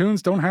good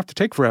tunes don't have to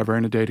take forever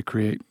in a day to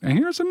create. And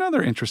here's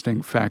another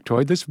interesting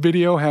factoid. This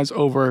video has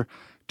over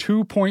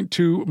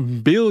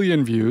 2.2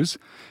 billion views,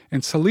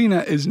 and Selena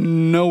is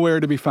nowhere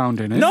to be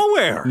found in it.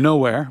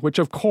 Nowhere, which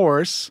of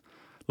course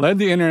led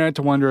the internet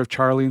to wonder if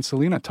Charlie and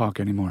Selena talk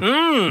anymore.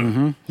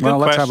 Well,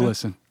 let's have a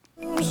listen.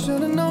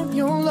 Should've known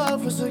your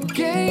love was a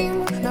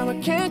game. Now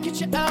I can't get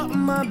you out of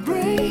my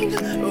brain.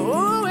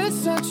 Oh, it's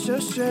such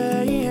a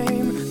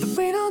shame that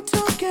we don't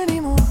talk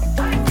anymore.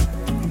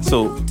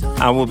 So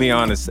I will be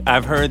honest,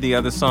 I've heard the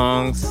other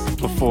songs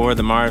before,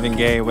 the Marvin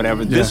Gaye,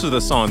 whatever. This was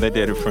the song that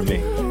did it for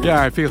me.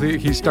 Yeah, I feel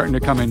he's starting to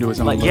come into his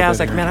own. Like, yeah, I was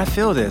like, man, I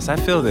feel this,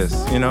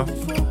 you know?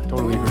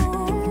 Totally agree.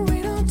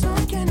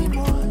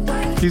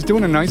 He's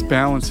doing a nice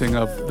balancing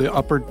of the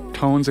upper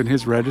tones in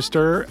his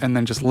register and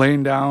then just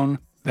laying down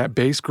that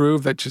bass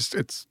groove that just,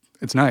 it's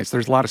nice.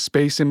 There's a lot of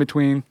space in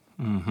between.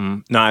 Mm-hmm.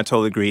 No, I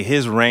totally agree.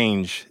 His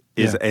range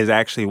is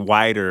actually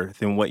wider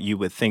than what you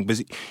would think. But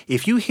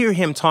if you hear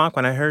him talk,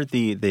 when I heard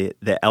the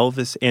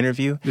Elvis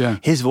interview,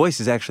 his voice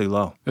is actually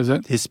low. Is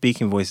it? His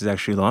speaking voice is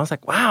actually low. I was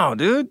like, wow,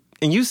 dude.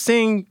 And you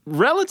sing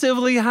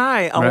relatively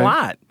high a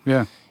lot.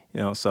 Yeah. You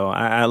know, so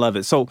I love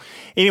it. So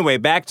anyway,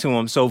 back to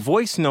him. So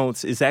Voice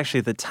Notes is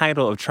actually the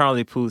title of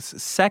Charlie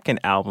Puth's second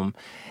album,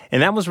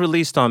 and that was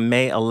released on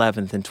May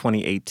 11th in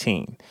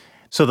 2018.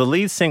 So the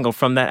lead single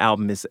from that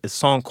album is a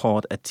song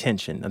called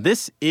Attention. Now,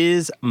 this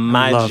is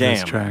my love jam.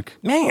 This track.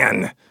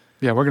 Man.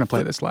 Yeah, we're going to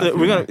play this live.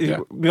 We're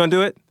gonna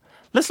do it?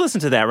 Let's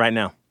listen to that right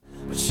now.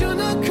 But you're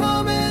not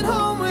coming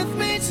home with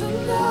me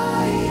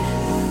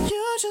tonight.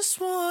 You just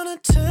want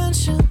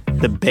attention.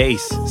 The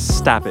bass.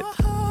 Stop it.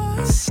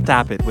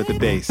 Stop it with the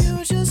bass. You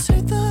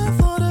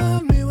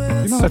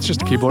know, that's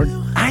just a keyboard.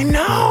 I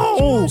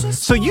know.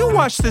 So you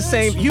watched the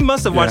same. You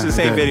must have watched the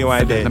same video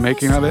I did. The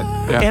making of it.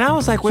 Yeah. And I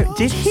was like, wait,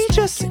 did he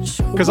just?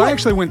 Because I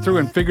actually went through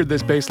and figured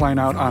this bass line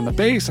out on the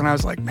bass, and I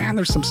was like, man,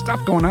 there's some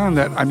stuff going on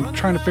that I'm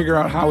trying to figure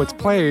out how it's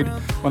played.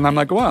 When I'm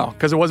like, well,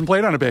 because it wasn't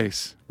played on a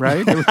bass,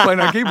 right? It was played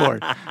on a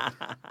keyboard.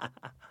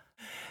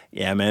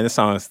 Yeah, man, this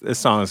song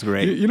is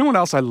great. You know what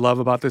else I love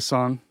about this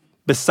song?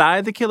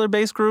 Beside the killer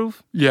bass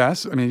groove?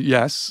 Yes,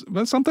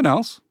 but something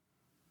else.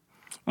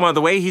 Well,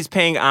 the way he's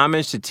paying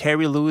homage to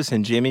Terry Lewis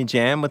and Jimmy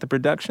Jam with the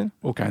production.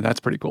 Okay,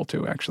 that's pretty cool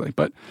too, actually.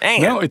 But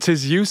Dang. No, it's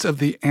his use of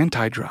the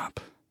anti-drop.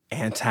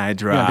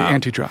 Anti-drop. Yeah, the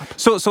anti-drop.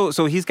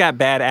 So he's got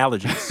bad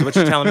allergies. So what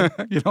you're telling me?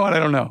 You know what? I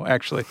don't know,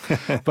 actually.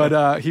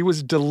 But he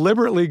was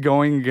deliberately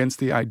going against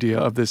the idea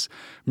of this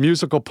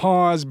musical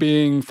pause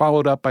being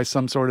followed up by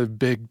some sort of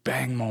big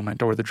bang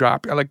moment or the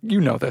drop. Like, you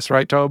know this,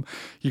 right, Tobe?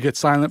 You get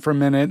silent for a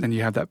minute, and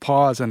you have that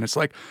pause, and it's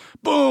like,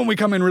 boom, we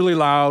come in really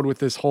loud with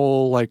this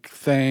whole, like,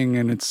 thing,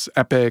 and it's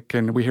epic,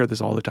 and we hear this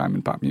all the time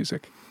in pop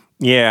music.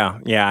 Yeah,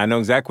 I know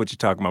exactly what you're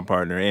talking about,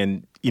 partner.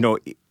 And, you know,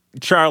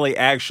 Charlie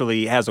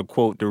actually has a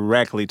quote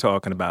directly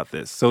talking about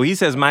this. So he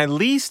says, my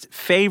least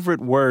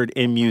favorite word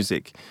in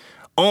music.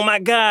 Oh my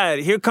God,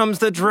 here comes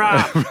the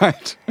drop.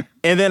 Right.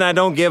 and then I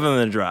don't give him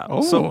the drop.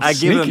 Oh, so I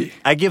sneaky.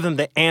 give him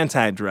the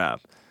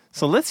anti-drop.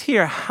 So let's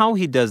hear how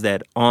he does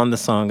that on the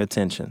song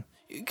Attention.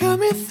 You got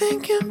me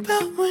thinking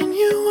about when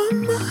you were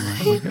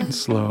mine. Getting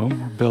slow.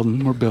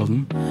 We're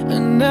building.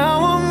 And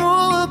now I'm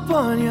all up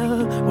on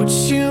you. What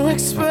you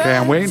expect? Okay,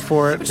 I'm waiting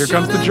for it. Here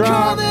comes the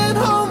drop. Coming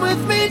home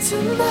with me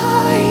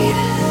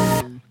tonight.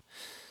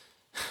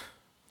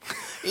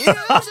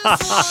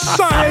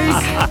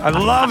 I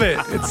love it.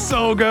 It's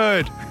so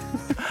good.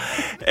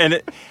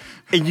 And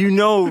you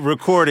know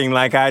recording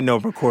like I know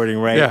recording,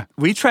 right? Yeah.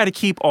 We try to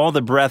keep all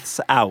the breaths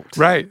out.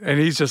 Right. And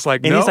he's just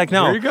like, And no, he's like,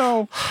 no. Here you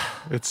go.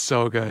 It's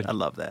so good. I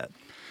love that.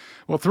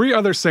 Well, 3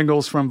 other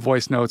singles from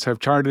Voice Notes have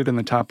charted in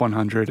the top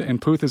 100, and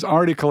Puth has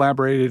already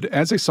collaborated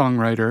as a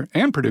songwriter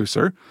and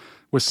producer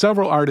with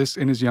several artists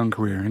in his young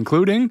career,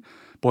 including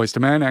Boyz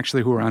II Men,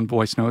 actually, who were on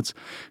Voice Notes,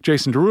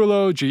 Jason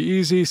Derulo,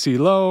 G-Eazy,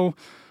 CeeLo,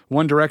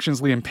 One Direction's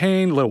Liam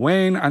Payne, Lil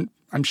Wayne.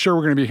 I'm sure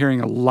we're going to be hearing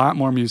a lot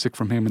more music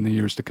from him in the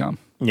years to come.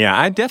 Yeah,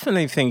 I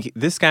definitely think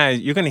this guy,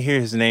 you're going to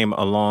hear his name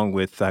along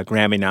with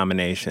Grammy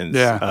nominations,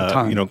 Yeah, a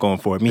ton. going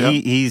forward. I mean,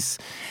 Yep.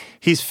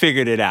 he's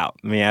figured it out.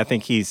 I mean, I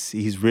think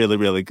he's really,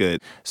 really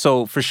good.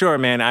 So for sure,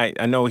 man, I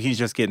know he's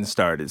just getting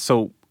started.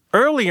 So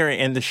earlier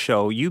in the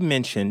show, you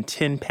mentioned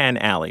Tin Pan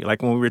Alley,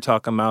 like when we were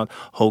talking about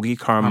Hoagie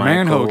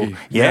Carmichael. man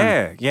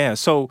Hoagie. Yeah.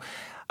 So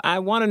I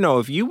want to know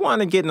if you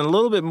want to get in a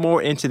little bit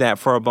more into that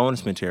for our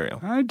bonus material.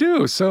 I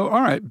do. So,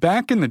 all right,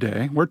 back in the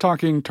day, we're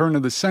talking turn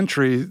of the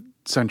century.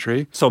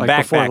 So like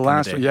back before in the the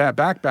last day. one. Yeah,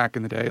 back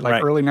in the day, like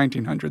Right. early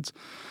 1900s.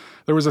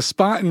 There was a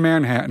spot in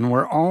Manhattan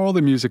where all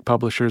the music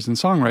publishers and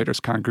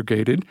songwriters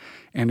congregated,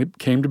 and it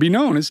came to be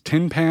known as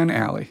Tin Pan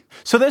Alley.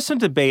 So there's some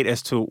debate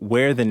as to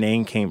where the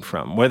name came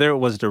from, whether it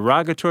was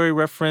derogatory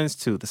reference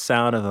to the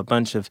sound of a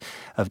bunch of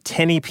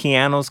tinny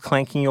pianos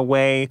clanking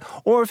away,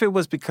 or if it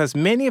was because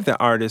many of the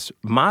artists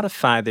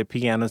modified their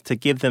pianos to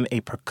give them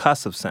a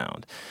percussive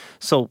sound.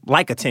 So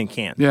like a tin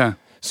can. Yeah.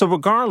 So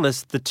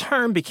regardless, the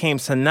term became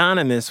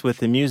synonymous with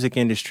the music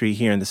industry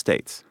here in the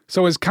States.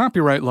 So as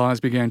copyright laws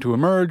began to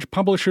emerge,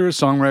 publishers,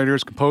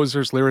 songwriters,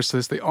 composers,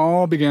 lyricists, they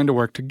all began to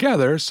work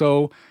together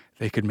so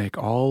they could make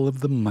all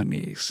of the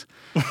monies.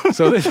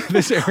 So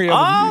this area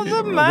All the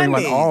we want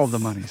monies. all of the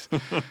monies.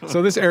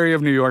 So this area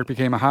of New York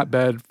became a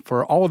hotbed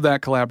for all of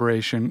that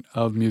collaboration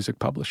of music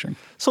publishing.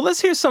 So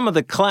let's hear some of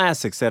the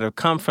classics that have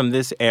come from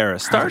this era.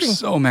 Starting, There's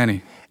so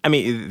many. I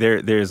mean,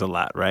 there's a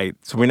lot, right?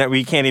 So we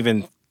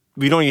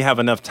don't even have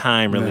enough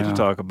time really to No.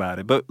 talk about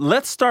it. But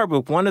let's start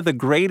with one of the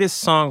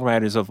greatest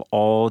songwriters of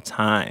all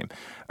time,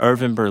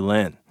 Irving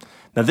Berlin.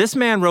 Now, this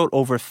man wrote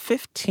over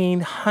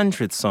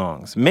 1,500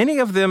 songs, many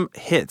of them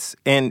hits,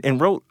 and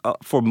wrote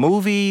for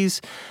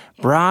movies,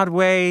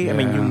 Broadway, I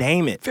mean, you Yeah.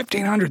 name it.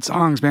 1,500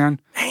 songs, man.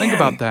 Think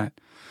about that.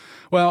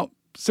 Well,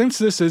 since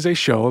this is a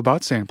show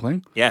about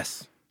sampling,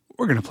 Yes.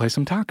 we're going to play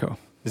some taco.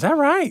 Is that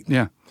right?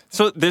 Yeah.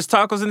 So there's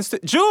tacos in the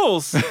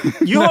Jules,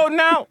 you holding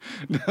out?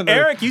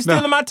 Eric, you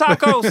stealing my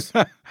tacos?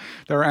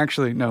 There are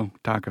actually no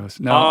tacos.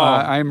 No, Oh.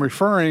 I'm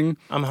referring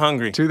I'm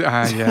hungry. to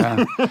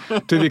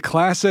the to the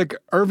classic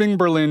Irving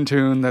Berlin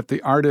tune that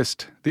the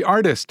artist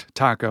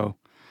Taco.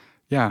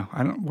 Yeah,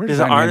 I don't. Where does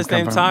There's that an artist name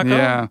named come from?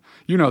 Taco? Yeah,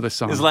 you know this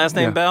song. His last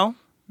name Yeah. Bell?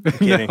 I'm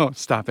kidding. No,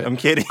 stop it. I'm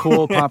kidding.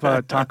 Cool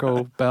Papa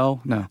Taco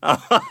Bell? No.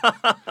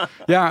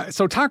 Yeah,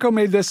 so Taco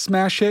made this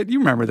smash hit. You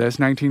remember this,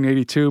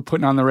 1982,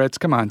 Putting on the Ritz.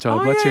 Come on,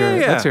 Toad. Oh, Let's hear it.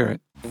 yeah. Let's hear it.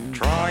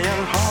 Trying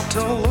hard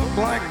to look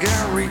like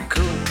Gary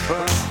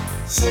Cooper.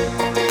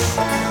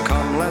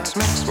 Come, let's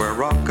mix where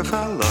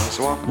Rockefellers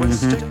walk with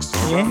sticks.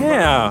 Or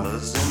Yeah.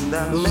 umbrellas in the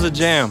This was a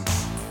jam.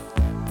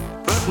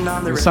 Putting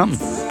on the It was Ritz.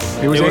 something.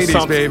 It was It was 80s,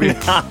 something. baby.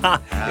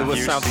 It was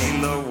You something.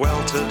 seen the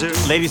well-to-do?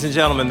 Ladies and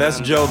gentlemen, that's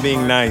Joe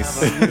being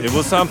nice. It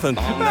was something.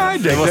 I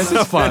dig this.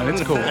 It's fun.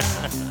 It's cool.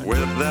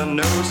 With their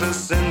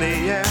noses in the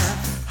air.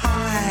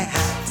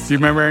 Hi-hats. Do you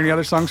remember any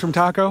other songs from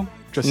Taco?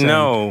 Just saying.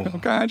 No.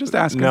 Okay, I just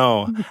asked.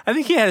 No. I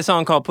think he had a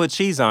song called Put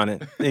Cheese on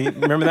It. You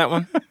remember that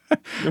one?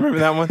 You remember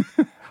that one?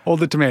 Hold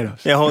the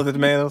tomatoes. Yeah, Hold the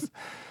Tomatoes.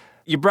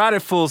 You brought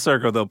it full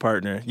circle, though,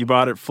 partner. You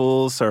brought it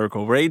full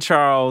circle. Ray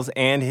Charles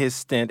and his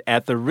stint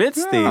at the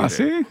Ritz Ah, Theater.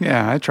 see?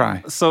 Yeah, I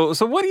try. So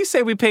what do you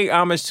say we pay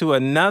homage to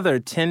another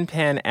Tin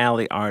Pan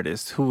Alley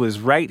artist who is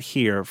right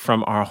here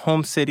from our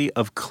home city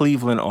of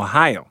Cleveland,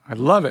 Ohio? I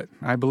love it.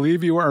 I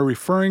believe you are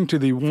referring to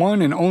the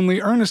one and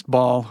only Ernest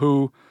Ball,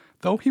 who,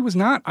 though he was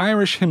not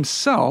Irish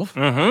himself,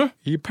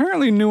 he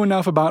apparently knew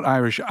enough about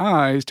Irish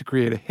eyes to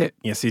create a hit.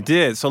 Yes, he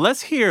did. So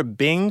let's hear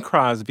Bing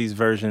Crosby's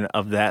version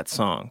of that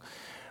song,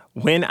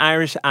 When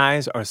Irish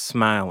Eyes Are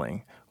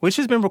Smiling, which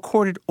has been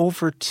recorded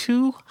over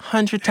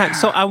 200 times.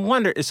 So I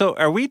wonder, so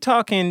are we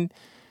talking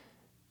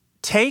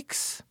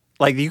takes?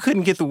 Like you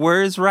couldn't get the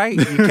words right?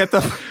 You kept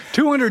the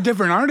 200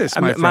 different artists,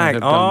 my friend,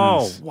 have done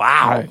oh, this.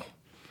 wow. Right.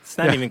 It's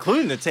not even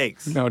including the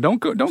takes. No, don't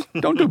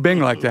do Bing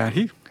like that.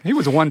 He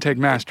was a one-take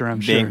master,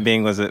 I'm sure.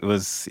 Bing was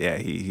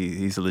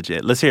he's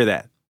legit. Let's hear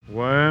that.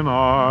 When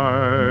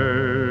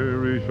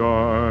Irish eyes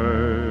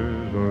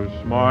are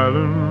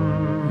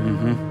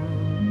smiling,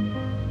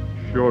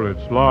 sure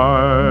it's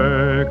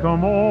like a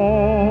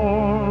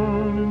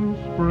morning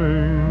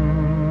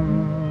spring.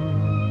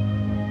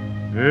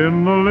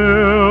 in the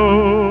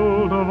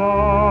lilt of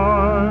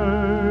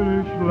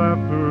Irish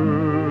laughter.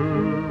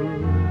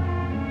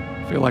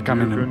 I feel like I'm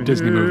in a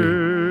Disney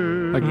movie.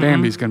 Like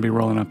Bambi's going to be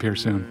rolling up here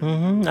soon.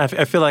 Mm-hmm.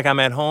 I feel like I'm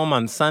at home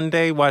on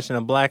Sunday watching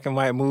a black and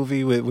white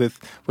movie with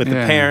the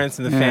parents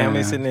and the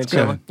family sitting there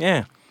chilling. Good.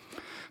 Yeah.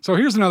 So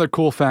here's another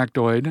cool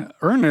factoid.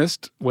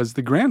 Ernest was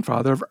the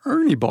grandfather of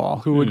Ernie Ball,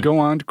 who would go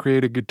on to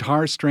create a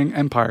guitar string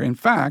empire. In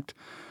fact,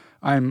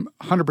 I'm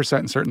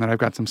 100% certain that I've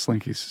got some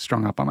Slinkies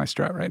strung up on my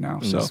strap right now.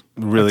 So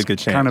really good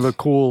chance. Kind of a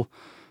cool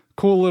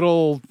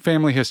little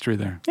family history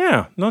there.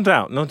 Yeah, no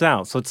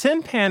doubt. So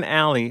Tin Pan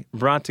Alley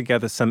brought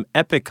together some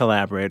epic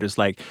collaborators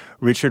like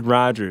Richard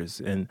Rodgers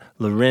and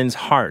Lorenz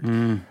Hart.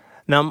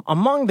 Now,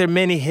 among their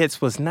many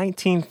hits was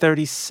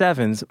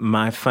 1937's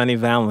My Funny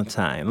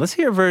Valentine. Let's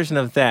hear a version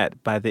of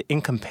that by the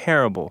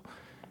incomparable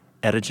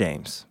Etta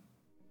James.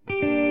 My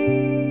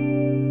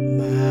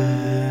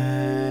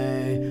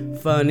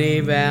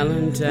funny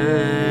Valentine,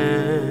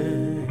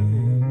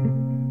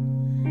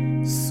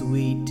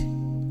 sweet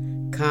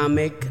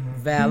comic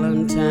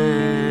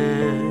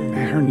Valentine.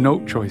 Her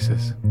note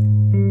choices.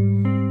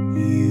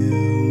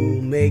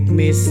 You make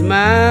me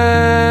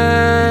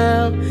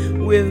smile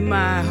with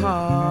my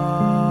heart.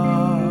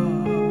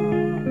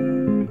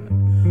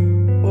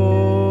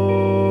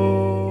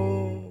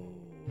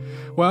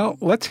 Well,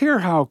 let's hear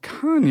how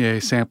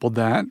Kanye sampled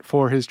that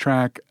for his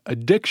track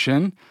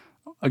Addiction,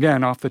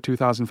 again off the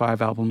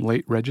 2005 album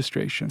Late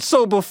Registration.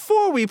 So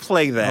before we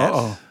play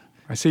that,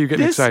 I see you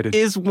getting excited.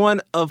 This is one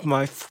of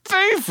my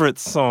favorite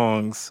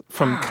songs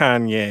from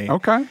Kanye.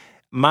 Okay.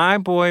 My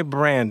boy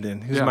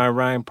Brandon, who's my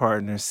rhyme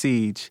partner,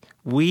 Siege,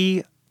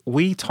 we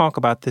talk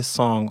about this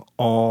song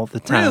all the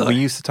time. Really?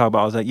 We used to talk about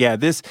it. I was like, yeah,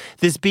 this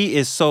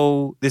beat's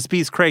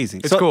crazy.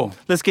 It's cool.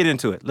 Let's get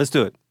into it. Let's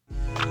do it.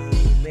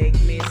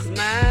 Make me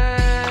smile.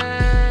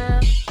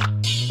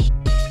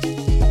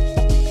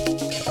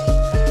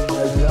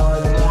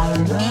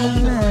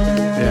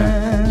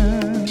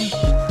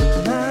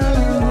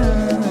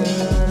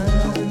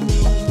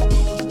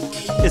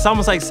 It's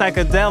almost like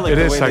psychedelic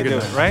the way they do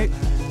it, right?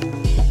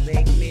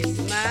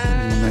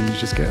 And then you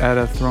just get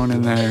Etta thrown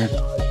in there.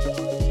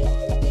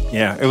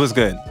 Yeah, it was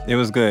good.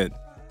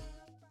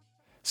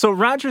 So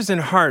Rodgers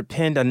and Hart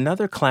penned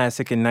another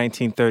classic in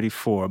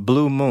 1934,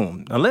 Blue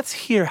Moon. Now let's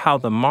hear how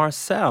the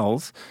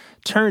Marcells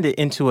turned it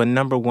into a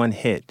number-1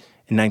 hit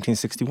in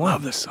 1961.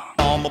 Love this song.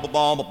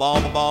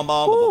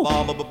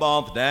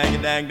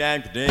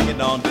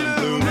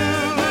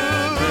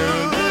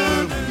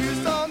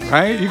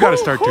 Right? You got to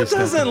start Who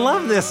two-stepping. doesn't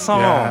love this song?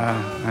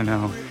 Yeah, I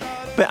know.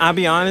 But I'll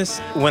be honest,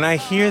 when I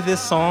hear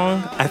this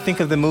song, I think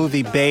of the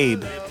movie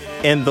Babe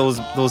and those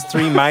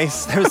three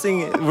mice. They're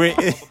singing.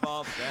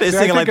 They're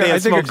singing like they had I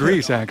think of smoked.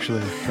 Grease,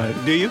 actually. But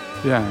Do you?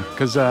 yeah,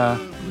 because I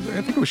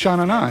think it was Sha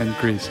Na Na in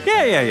Grease.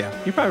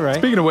 Yeah. You're probably right.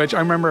 Speaking of which, I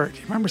remember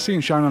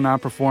seeing Sha Na Na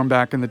perform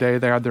back in the day.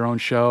 They had their own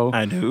show.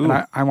 I do.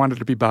 And I wanted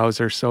to be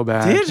Bowser so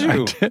bad. Did you?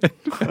 I did.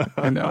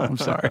 I know. I'm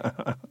sorry.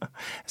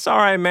 It's all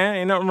right, man.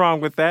 Ain't nothing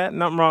wrong with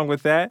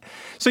that.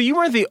 So you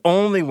weren't the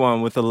only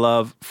one with a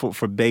love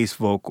for bass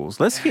vocals.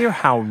 Let's hear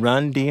how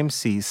Run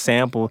DMC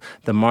sampled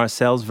the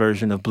Marcells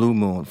version of Blue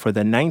Moon for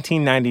the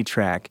 1990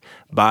 track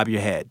Bob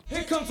Your Head.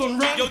 Here comes on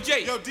Run. Yo,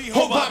 J. Yo, D.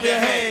 Hold up your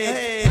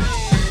head.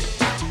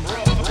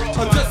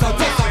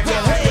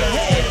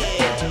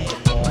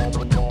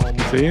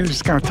 See, you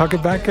just kind of tuck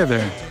it back in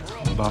there.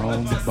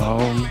 Boom,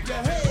 boom.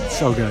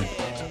 So good.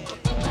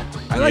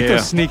 I like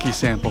those sneaky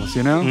samples,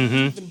 you know?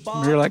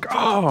 Mm-hmm. You're like,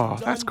 oh,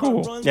 that's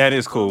cool. That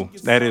is cool.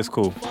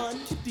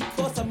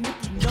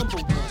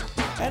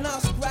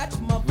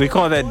 We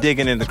call that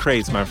digging in the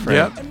crates, my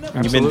friend. Yep, You've been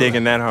absolutely.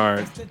 digging that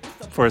hard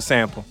for a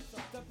sample.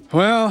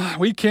 Well,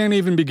 we can't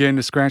even begin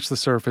to scratch the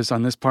surface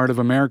on this part of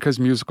America's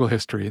musical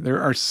history. There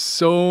are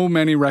so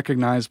many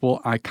recognizable,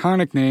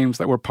 iconic names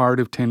that were part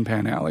of Tin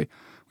Pan Alley.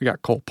 We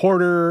got Cole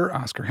Porter,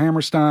 Oscar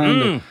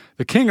Hammerstein,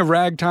 the king of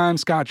ragtime,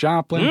 Scott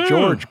Joplin,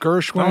 George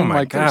Gershwin. Oh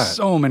my There's God.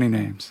 so many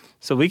names.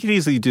 So we could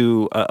easily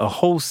do a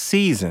whole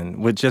season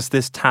with just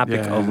this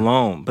topic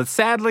alone. But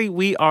sadly,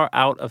 we are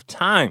out of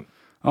time.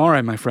 All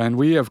right, my friend,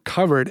 we have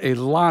covered a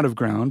lot of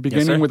ground,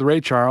 beginning sir. with Ray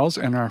Charles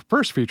and our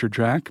first featured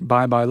track,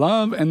 Bye Bye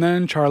Love, and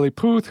then Charlie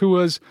Puth, who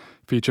was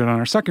featured on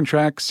our second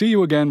track, See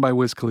You Again by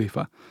Wiz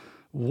Khalifa.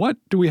 What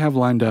do we have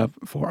lined up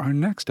for our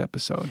next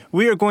episode?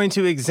 We are going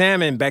to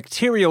examine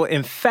bacterial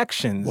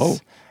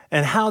infections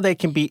and how they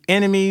can be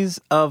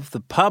enemies of the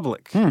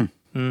public.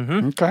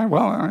 Mm-hmm. Okay,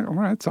 well, all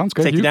right, sounds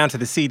good. Take you down to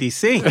the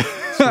CDC.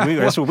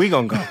 That's where we're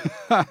going to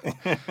go.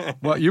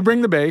 Well, you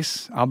bring the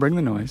bass, I'll bring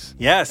the noise.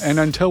 Yes. And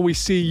until we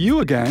see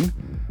you again,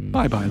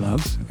 bye-bye,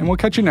 loves. And we'll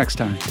catch you next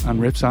time on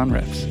Riffs on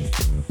Riffs.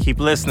 Keep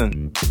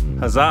listening.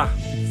 Huzzah.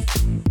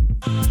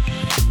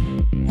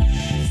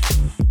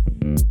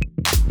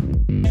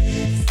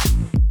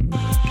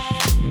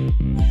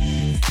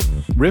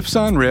 Riffs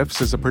on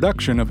Riffs is a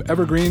production of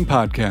Evergreen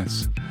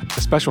Podcasts. A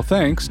special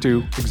thanks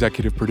to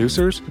executive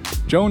producers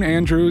Joan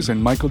Andrews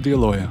and Michael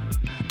D'Aloia.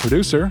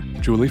 Producer,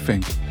 Julie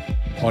Fink.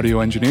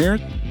 Audio engineer,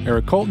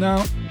 Eric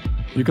Koltnow.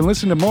 You can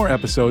listen to more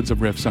episodes of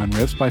Riffs on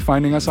Riffs by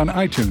finding us on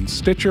iTunes,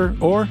 Stitcher,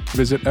 or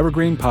visit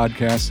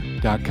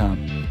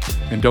evergreenpodcast.com.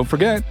 And don't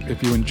forget,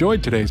 if you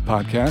enjoyed today's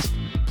podcast,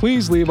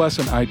 please leave us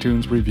an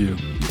iTunes review.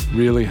 It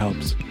really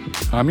helps.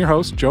 I'm your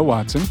host, Joe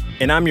Watson.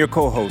 And I'm your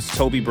co-host,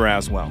 Toby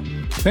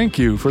Braswell. Thank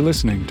you for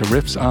listening to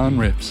Riffs on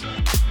Riffs.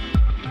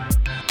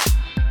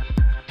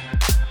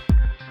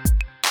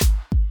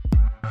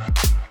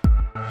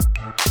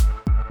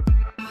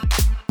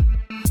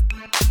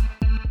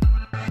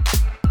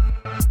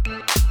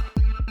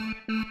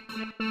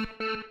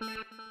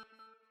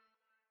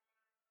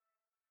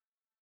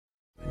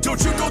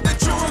 Don't you know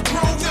that you're a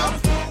grown-up?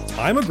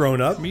 I'm a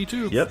grown-up. Me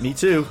too. Yep, me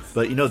too.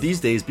 But these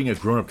days, being a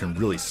grown-up can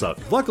really suck.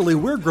 Luckily,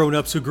 we're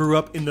grown-ups who grew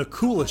up in the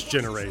coolest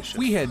generation.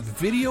 We had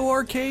video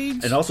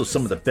arcades. And also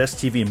some of the best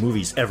TV and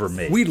movies ever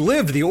made. We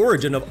lived the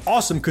origin of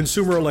awesome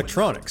consumer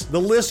electronics.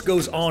 The list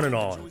goes on and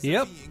on.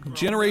 Yep,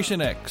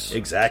 Generation X.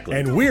 Exactly.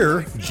 And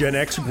we're Gen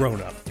X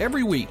grown-up.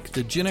 Every week,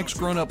 the Gen X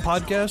Grown Up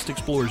podcast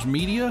explores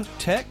media,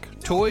 tech,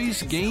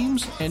 toys,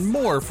 games, and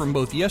more from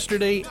both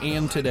yesterday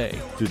and today.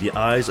 Through the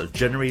eyes of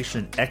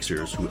Generation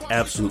Xers who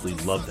absolutely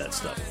love that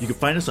stuff. You can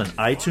find us on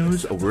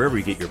iTunes or wherever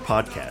you get your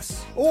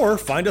podcasts. Or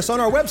find us on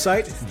our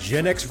website,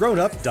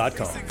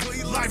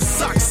 genxgrownup.com. Life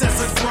sucks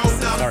as a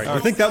grown-up. All right,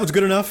 you think that was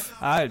good enough?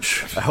 I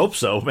hope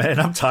so, man.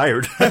 I'm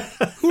tired.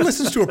 Who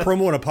listens to a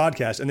promo on a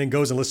podcast and then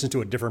goes and listens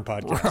to a different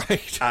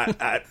podcast?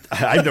 Right.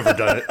 I've never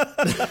done it.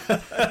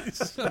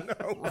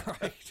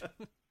 Right.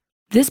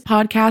 This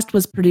podcast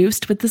was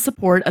produced with the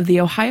support of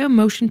the Ohio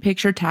Motion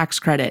Picture Tax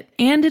Credit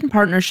and in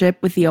partnership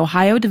with the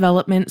Ohio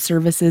Development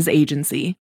Services Agency.